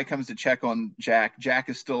morning the guy comes to check on Jack. Jack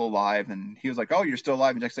is still alive, and he was like, "Oh, you're still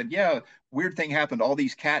alive?" And Jack said, "Yeah, weird thing happened. All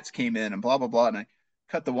these cats came in and blah blah blah, and I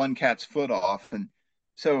cut the one cat's foot off." And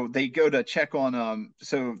so they go to check on uh,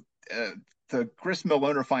 the gristmill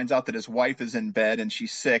owner finds out that his wife is in bed and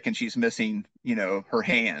she's sick and she's missing, her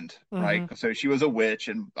hand, right? Mm-hmm. So she was a witch,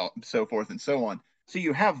 and so forth and so on. So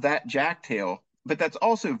you have that Jack tale but that's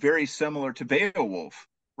also very similar to Beowulf,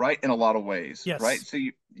 right? In a lot of ways, right? Yes.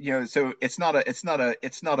 So so it's not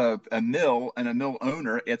a mill and a mill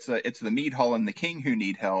owner. It's the mead hall and the king who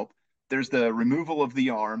need help. There's the removal of the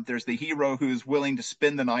arm. There's the hero who's willing to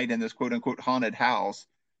spend the night in this quote unquote haunted house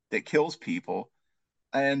that kills people.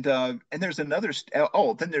 And there's then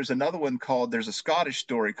there's another one called there's a Scottish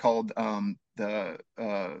story called the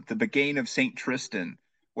Beguine of Saint Tristan,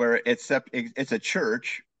 where it's a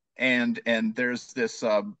church, and there's this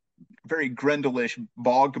very Grendelish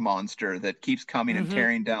bog monster that keeps coming and Hmm.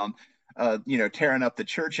 tearing up the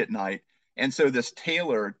church at night. And so this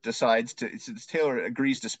tailor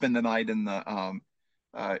agrees to spend the night in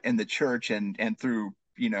the church, and through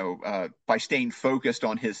by staying focused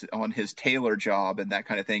on his tailor job and that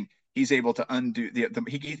kind of thing, he's able to undo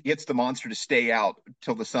he gets the monster to stay out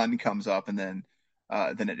till the sun comes up, and then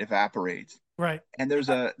it evaporates. Right. And there's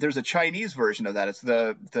a Chinese version of that. It's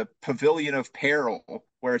the Pavilion of Peril,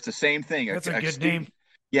 where it's the same thing. That's a A good name. student,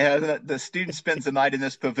 yeah, the student spends the night in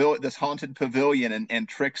this haunted pavilion, and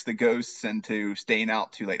tricks the ghosts into staying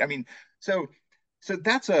out too late. I mean, so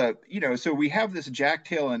that's so we have this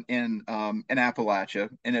jacktail in Appalachia,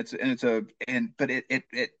 but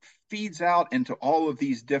it feeds out into all of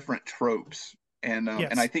these different tropes, and I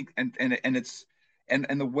Yes. think and it's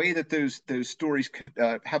and the way that those stories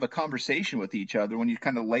have a conversation with each other when you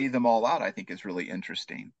kind of lay them all out, I think is really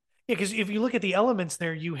interesting. Yeah, because if you look at the elements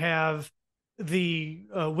there, you have the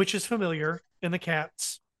witch is familiar in the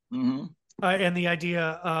cats, Hmm. and the idea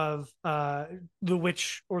of the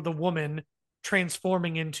witch or the woman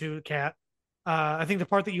transforming into a cat. I think the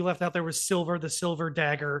part that you left out there was silver, the silver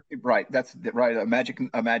dagger. Right, that's right. A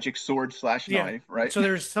magic sword slash Yeah. knife, right? So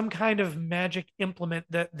there's some kind of magic implement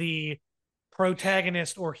that the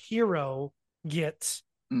protagonist or hero gets.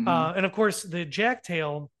 Hmm. And of course, the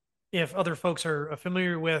Jacktail, if other folks are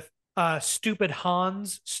familiar with Stupid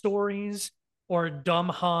Hans stories or Dumb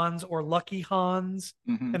Hans or Lucky Hans,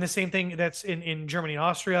 Hmm. and the same thing that's in Germany and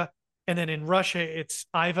Austria. And then in Russia, it's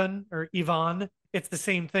Ivan or Ivan. It's the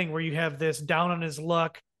same thing where you have this down on his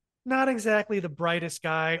luck, not exactly the brightest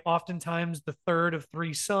guy, oftentimes the third of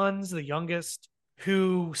three sons, the youngest,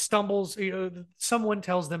 who stumbles, someone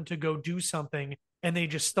tells them to go do something and they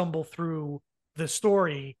just stumble through the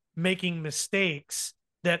story making mistakes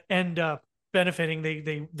that end up benefiting.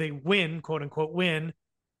 They win, quote unquote, win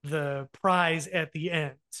the prize at the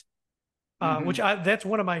end. Which Hmm. I that's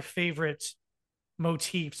one of my favorite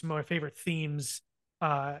motifs, my favorite themes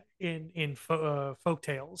in folk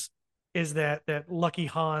tales is that Lucky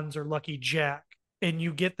Hans or Lucky Jack, and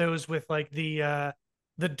you get those with like the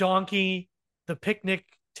donkey, the picnic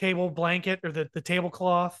table blanket or the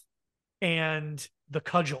tablecloth, and the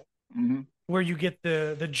cudgel, Hmm. where you get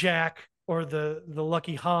the Jack or the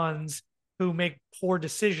Lucky Hans who make poor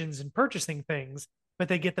decisions in purchasing things, but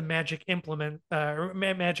they get the magic implement or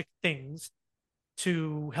magic things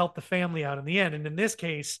to help the family out in the end. And in this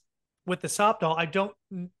case, with the Sop doll,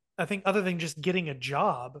 I think other than just getting a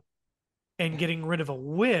job and getting rid of a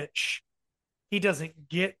witch, he doesn't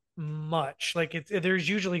get much. Like there's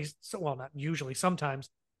usually, well, not usually, sometimes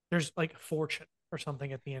there's like fortune or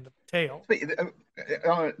something at the end of the tale.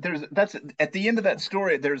 There's that's at the end of that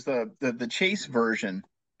story. There's the chase version.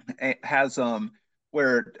 It has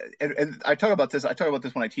where and I talk about this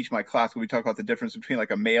when I teach my class, when we talk about the difference between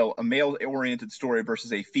like a male oriented story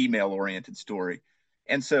versus a female oriented story.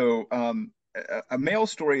 And so a male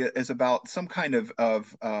story is about some kind of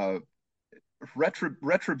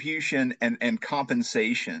retribution and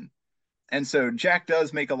compensation. And so Jack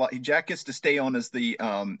does make a lot. Jack gets to stay on as the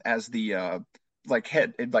like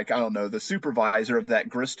head, like I don't know, the supervisor of that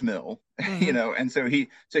grist mill, Mm-hmm. And so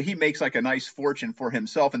he makes like a nice fortune for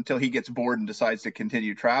himself until he gets bored and decides to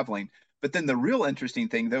continue traveling. But then the real interesting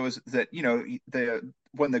thing though is that the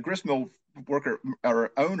when the grist mill worker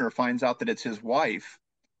or owner finds out that it's his wife,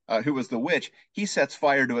 who was the witch, he sets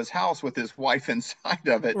fire to his house with his wife inside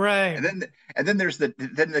of it. Right. And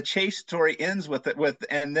then the chase story ends with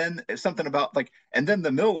and then something about like and then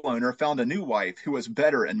the mill owner found a new wife who was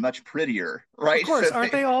better and much prettier, Of right? course,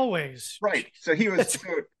 aren't they always? Right. So It's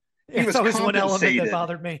he it's was always one element that compensated.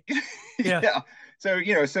 bothered me. Yeah. Yeah. So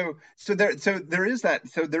there is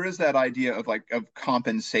that idea of like of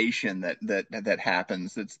compensation that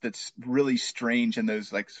happens that's really strange in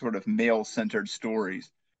those like sort of male centered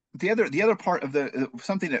stories. The other part of the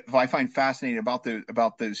something that I find fascinating about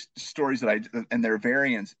those stories and their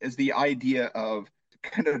variants is the idea of,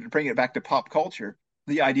 kind of to bring it back to pop culture,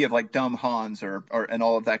 the idea of like dumb Hans or and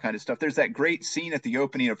all of that kind of stuff. There's that great scene at the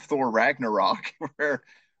opening of Thor Ragnarok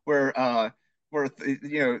where where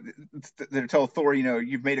they tell Thor,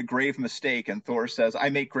 you've made a grave mistake, and Thor says, I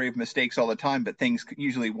make grave mistakes all the time, but things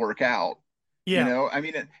usually work out. Yeah. I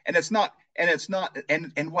mean,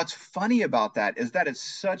 and what's funny about that is that it's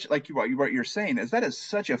such, like what you're saying is that is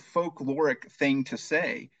such a folkloric thing to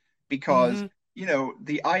say, because Hmm.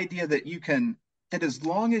 the idea that you can, that as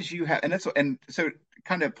long as you have, and so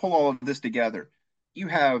kind of pull all of this together, you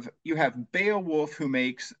have Beowulf who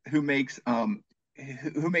makes a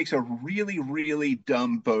really really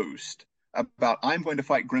dumb boast about, I'm going to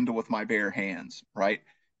fight Grendel with my bare hands, right?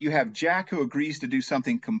 You have Jack who agrees to do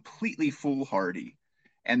something completely foolhardy,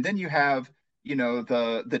 and then you have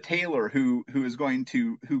the tailor who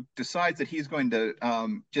decides that he's going to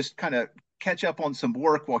just kind of catch up on some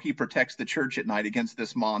work while he protects the church at night against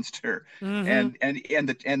this monster, Hmm.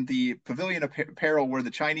 and the pavilion of peril where the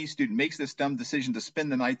Chinese student makes this dumb decision to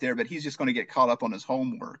spend the night there, but he's just going to get caught up on his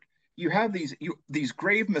homework. You have these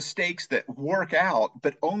grave mistakes that work out,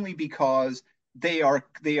 but only because they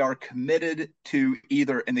are committed to,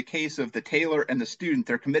 either in the case of the tailor and the student,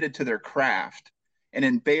 they're committed to their craft, and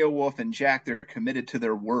in Beowulf and Jack, they're committed to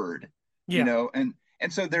their word. Yeah. And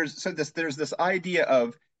so there's this idea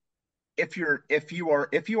of, if you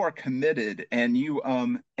are committed, and you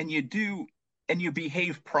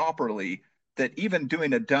behave properly, that even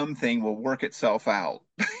doing a dumb thing will work itself out.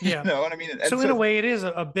 Yeah. What I mean? And So in a so, way, it is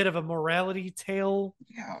a bit of a morality tale.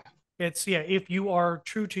 yeah, It's yeah, if you are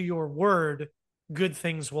true to your word, good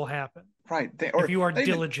things will happen. right. If Or you are not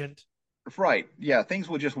even diligent. right. Yeah, things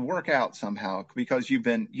will just work out somehow because you've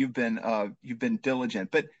been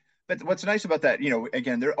diligent. But what's nice about that,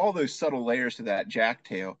 again, there are all those subtle layers to that Jack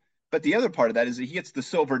tale. But the other part of that is that he gets the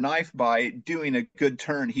silver knife by doing a good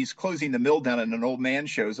turn. He's closing the mill down, and an old man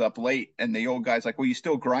shows up late, and the old guy's like, "Well, you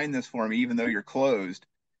still grind this for me, even though you're closed."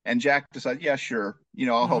 And Jack decides, "Yeah, sure,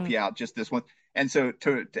 I'll help Hmm. you out just this one." And so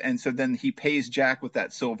then he pays Jack with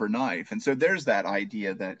that silver knife. And so there's that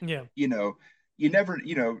idea that, Yeah. you know, you never,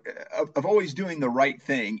 of always doing the right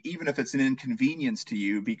thing, even if it's an inconvenience to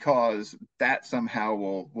you, because that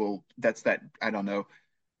somehow that's that, I don't know,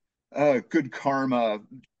 good karma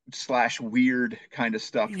slash weird kind of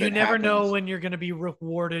stuff You that never know happens. when you're going to be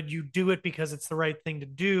rewarded. You do it because it's the right thing to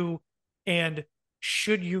do. And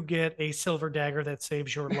should you get a silver dagger that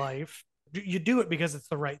saves your life, you do it because it's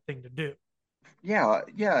the right thing to do. Yeah,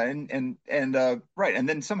 yeah, and right, and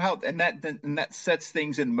then somehow, and that sets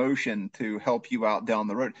things in motion to help you out down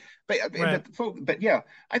the road. Right. But yeah,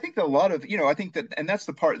 I think that a lot of, I think that, and that's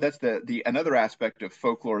the part, that's the another aspect of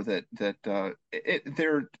folklore, the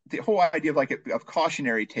whole idea of, like, of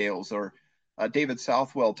cautionary tales, or David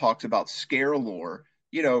Southwell talks about scare lore.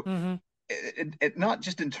 Hmm. Not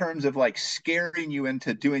just in terms of like scaring you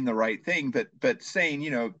into doing the right thing, but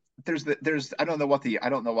saying, there's I don't know what the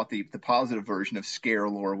positive version of scare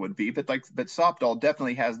lore would be, but Sopdal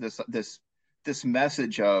definitely has this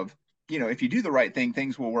message of, if you do the right thing,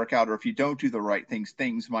 things will work out, or if you don't do the right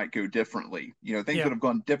things might go differently. Things Yeah. would have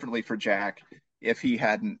gone differently for Jack if he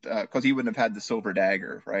hadn't, because he wouldn't have had the silver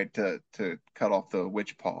dagger, right, to cut off the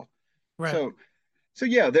witch paw. Right. So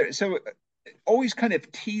yeah, so always kind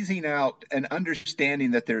of teasing out and understanding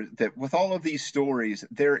that with all of these stories,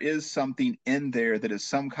 there is something in there that is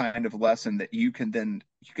some kind of lesson that you can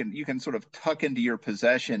sort of tuck into your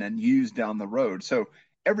possession and use down the road. So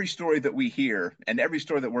every story that we hear, and every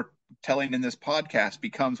story that we're telling in this podcast,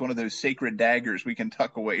 becomes one of those sacred daggers we can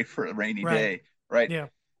tuck away for a rainy Right. day, right? Yeah.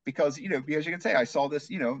 Because you can say, I saw this,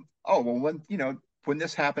 oh well, when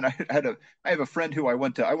this happened, I have a friend who I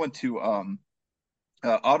went to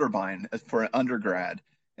Otterbein for an undergrad,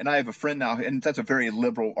 and I have a friend now, and that's a very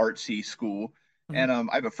liberal artsy school. Hmm. And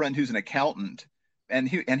I have a friend who's an accountant, and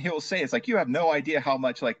he'll say, it's like, you have no idea how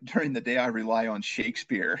much, like, during the day I rely on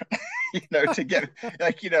Shakespeare, to get,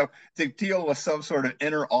 like, to deal with some sort of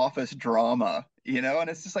inner office drama, and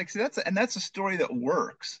it's just like, see, that's a story that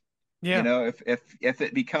works. Yeah. If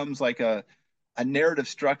it becomes like a narrative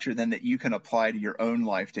structure, then, that you can apply to your own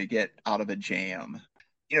life to get out of a jam.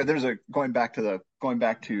 There's a going back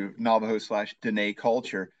to Navajo slash Dene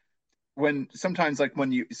culture, when sometimes, like,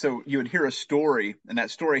 you would hear a story, and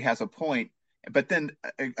that story has a point, but then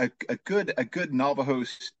a good Navajo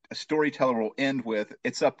storyteller will end with,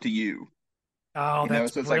 "It's up to you." Oh,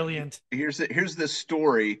 that's So it's like, brilliant. here's this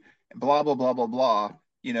story, blah blah blah blah blah.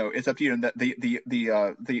 It's up to you. And that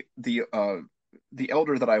the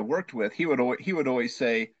elder that I worked with, he would always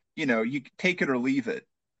say, you take it or leave it.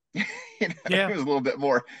 He Yeah. was a little bit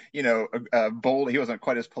more, bold. He wasn't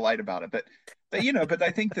quite as polite about it, but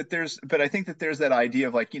I think that there's that idea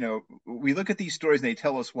of, like, we look at these stories and they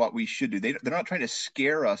tell us what we should do. They're not trying to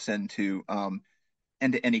scare us into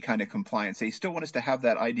into any kind of compliance. They still want us to have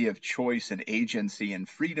that idea of choice and agency and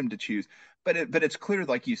freedom to choose. But it's clear,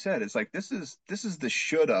 like you said, it's like this is the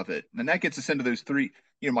should of it, and that gets us into those three.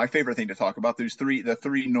 My favorite thing to talk about, the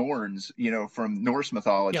three Norns, from Norse Yep.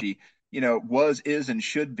 mythology. Was, is, and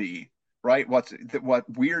should be, right? What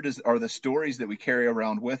weird are the stories that we carry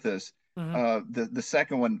around with us. Hmm. The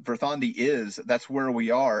second one, Verthandi, is, that's where we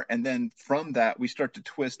are, and then from that we start to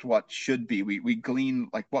twist what should be. We glean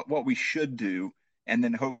like what we should do, and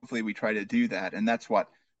then hopefully we try to do that, and that's what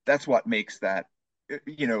makes that,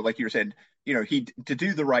 like you were saying, he to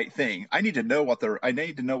do the right thing. I need to know what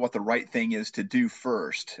the right thing is to do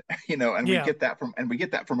first, and we Yeah. get that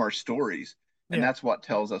from our stories, and Yeah. that's what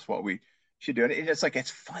tells us what we should do. And it's like, it's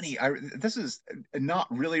funny. This is not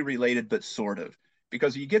really related, but sort of,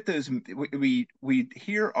 because you get those. We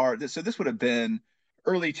hear so this would have been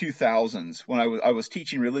early 2000s when I was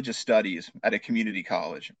teaching religious studies at a community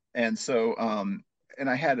college, and so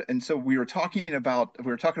we were talking about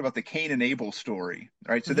the Cain and Abel story.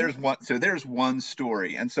 Right. So Hmm. there's one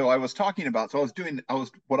story. And so I was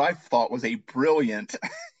what I thought was a brilliant,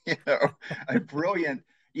 you know, a brilliant,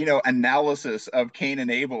 analysis of Cain and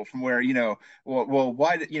Abel, from where,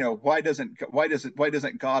 why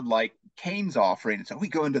doesn't God like Cain's offering? And so we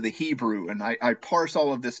go into the Hebrew, and I parse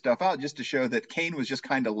all of this stuff out just to show that Cain was just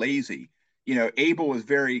kind of lazy. Abel was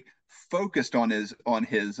very focused on his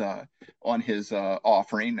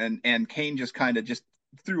offering, and Cain just kind of just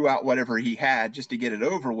threw out whatever he had just to get it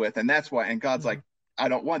over with, and that's why. And God's Hmm. like, I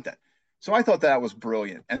don't want that. So I thought that was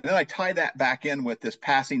brilliant, and then I tie that back in with this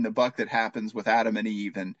passing the buck that happens with Adam and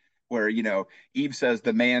Eve, and where Eve says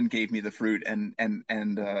the man gave me the fruit, and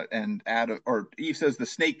Adam, or Eve says the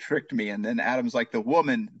snake tricked me, and then Adam's like, the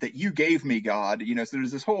woman that you gave me, God.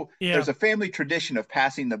 So Yeah. there's a family tradition of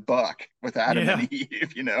passing the buck with Adam and Yeah.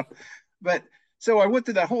 Eve. But so I went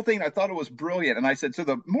through that whole thing, and I thought it was brilliant. And I said, so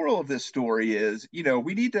the moral of this story is,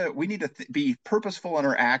 we need to be purposeful in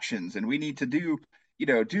our actions, and we need to do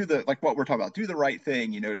the, like what we're talking about, do the right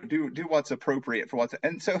thing, do what's appropriate for what's.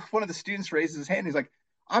 And so one of the students raises his hand. He's like,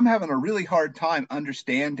 I'm having a really hard time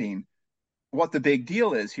understanding what the big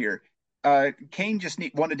deal is here. Cain just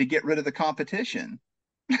wanted to get rid of the competition.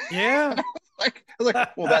 Yeah. I was like,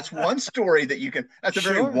 well, that's one story that you can. That's a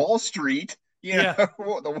very Sure. Wall Street, Yeah.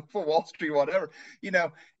 the Wall Street, whatever.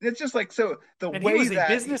 And it's just like, so the And he way was a that,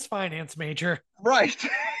 business finance major. right,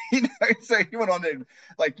 so he went on to,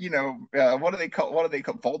 like, what do they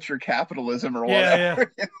call vulture capitalism or Yeah.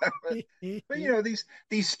 whatever. But Yeah.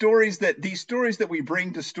 these stories that we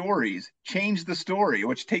bring to stories change the story,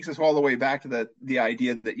 which takes us all the way back to the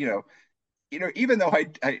idea that, even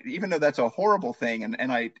though that's a horrible thing,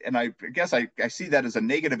 and I guess I see that as a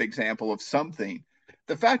negative example of something.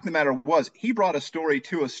 The fact of the matter was, he brought a story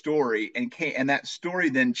to a story, and that story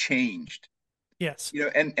then changed. Yes.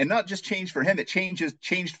 And not just changed for him, it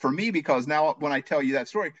changed for me, because now when I tell you that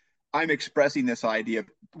story, I'm expressing this idea of,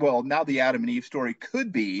 well, now the Adam and Eve story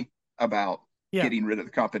could be about Yeah. getting rid of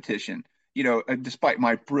the competition. Despite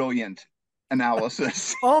my brilliant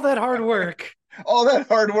analysis. All that hard work. All that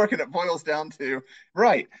hard work, and it boils down to,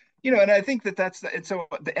 right. And I think and so,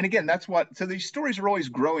 and again, so these stories are always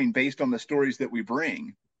growing based on the stories that we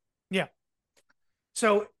bring. Yeah.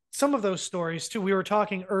 So some of those stories too. We were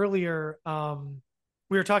talking earlier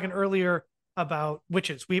about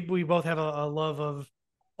witches. We both have a love of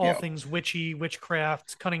all Yeah. things witchy,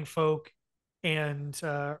 witchcraft, cunning folk, and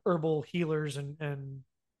herbal healers and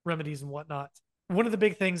remedies and whatnot. One of the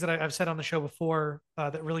big things that I've said on the show before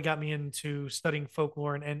that really got me into studying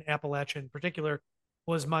folklore and Appalachia in particular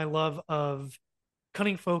was my love of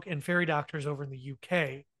cunning folk and fairy doctors over in the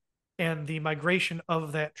UK, and the migration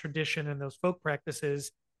of that tradition and those folk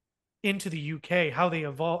practices into the UK, how they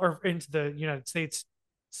evolve, or into the United States,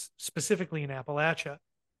 specifically in Appalachia,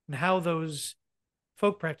 and how those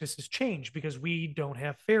folk practices change because we don't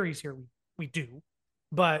have fairies here. We do,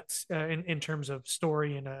 but in terms of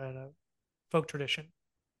story and a folk tradition,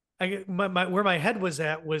 where my head was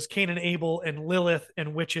at was Cain and Abel and Lilith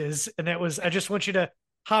and witches, and that was, I just want you to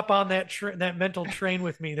hop on that mental train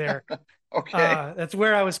with me there. Okay. That's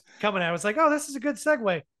where I was coming at. I was like, oh, this is a good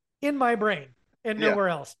segue in my brain and Yeah. nowhere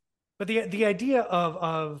else. But the idea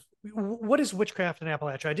of what is witchcraft in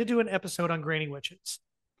Appalachia? I did do an episode on granny witches,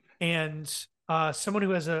 and someone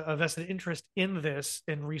who has a vested interest in this,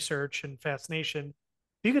 in research and fascination,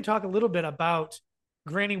 you could talk a little bit about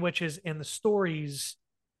granny witches and the stories,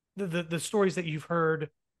 the stories that you've heard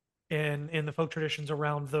in the folk traditions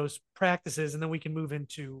around those practices, and then we can move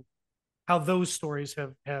into how those stories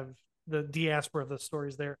have the diaspora of the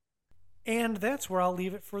stories there. And that's where I'll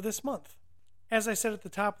leave it for this month. As I said at the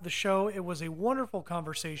top of the show, it was a wonderful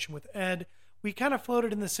conversation with Ed. We kind of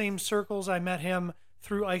floated in the same circles. I met him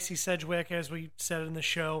through Icy Sedgwick, as we said in the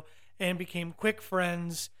show, and became quick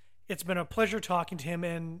friends. It's been a pleasure talking to him.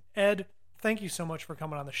 And Ed, thank you so much for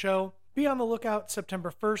coming on the show. Be on the lookout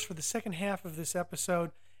September 1st for the second half of this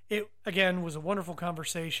episode. It, again, was a wonderful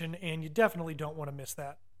conversation, and you definitely don't want to miss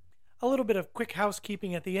that. A little bit of quick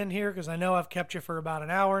housekeeping at the end here, because I know I've kept you for about an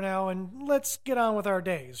hour now, and let's get on with our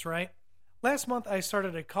days, right? Last month, I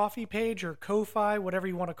started a coffee page, or Ko-Fi, whatever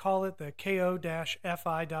you want to call it, the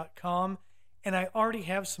ko-fi.com, and I already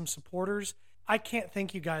have some supporters. I can't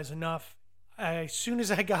thank you guys enough. As soon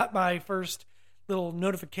as I got my first little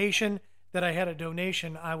notification that I had a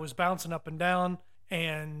donation, I was bouncing up and down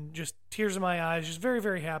and just tears in my eyes, just very,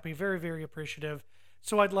 very happy, very, very appreciative.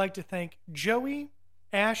 So I'd like to thank Joey,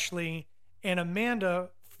 Ashley, and Amanda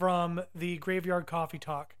from the Graveyard Coffee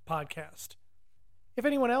Talk podcast. If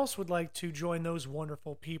anyone else would like to join those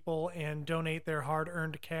wonderful people and donate their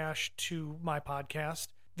hard-earned cash to my podcast,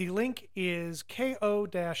 the link is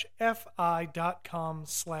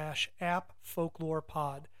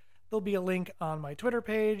ko-fi.com/appfolklorepod. There'll be a link on my Twitter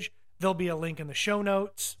page. There'll be a link in the show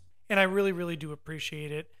notes, and I really, really do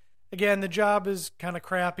appreciate it. Again, the job is kind of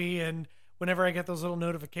crappy, and whenever I get those little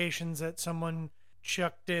notifications that someone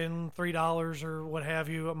chucked in $3 or what have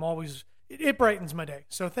you, it brightens my day.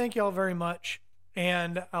 So thank you all very much,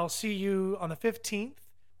 and I'll see you on the 15th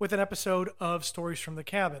with an episode of Stories from the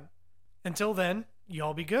Cabin. Until then,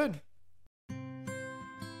 y'all be good.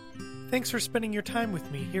 Thanks for spending your time with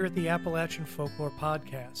me here at the Appalachian Folklore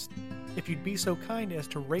Podcast. If you'd be so kind as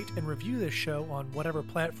to rate and review this show on whatever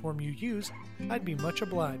platform you use, I'd be much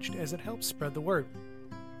obliged, as it helps spread the word.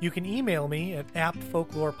 You can email me at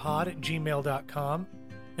appfolklorepod@gmail.com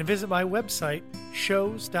and visit my website,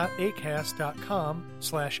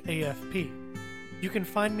 shows.acast.com/AFP. You can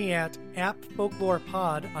find me at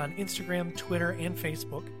appfolklorepod on Instagram, Twitter, and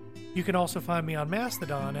Facebook. You can also find me on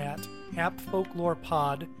Mastodon at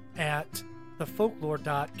appfolklorepod at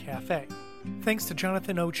thefolklore.cafe. Thanks to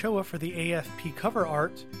Jonathan Ochoa for the AFP cover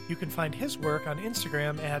art. You can find his work on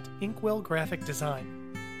Instagram at Inkwell Graphic Design.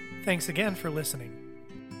 Thanks again for listening.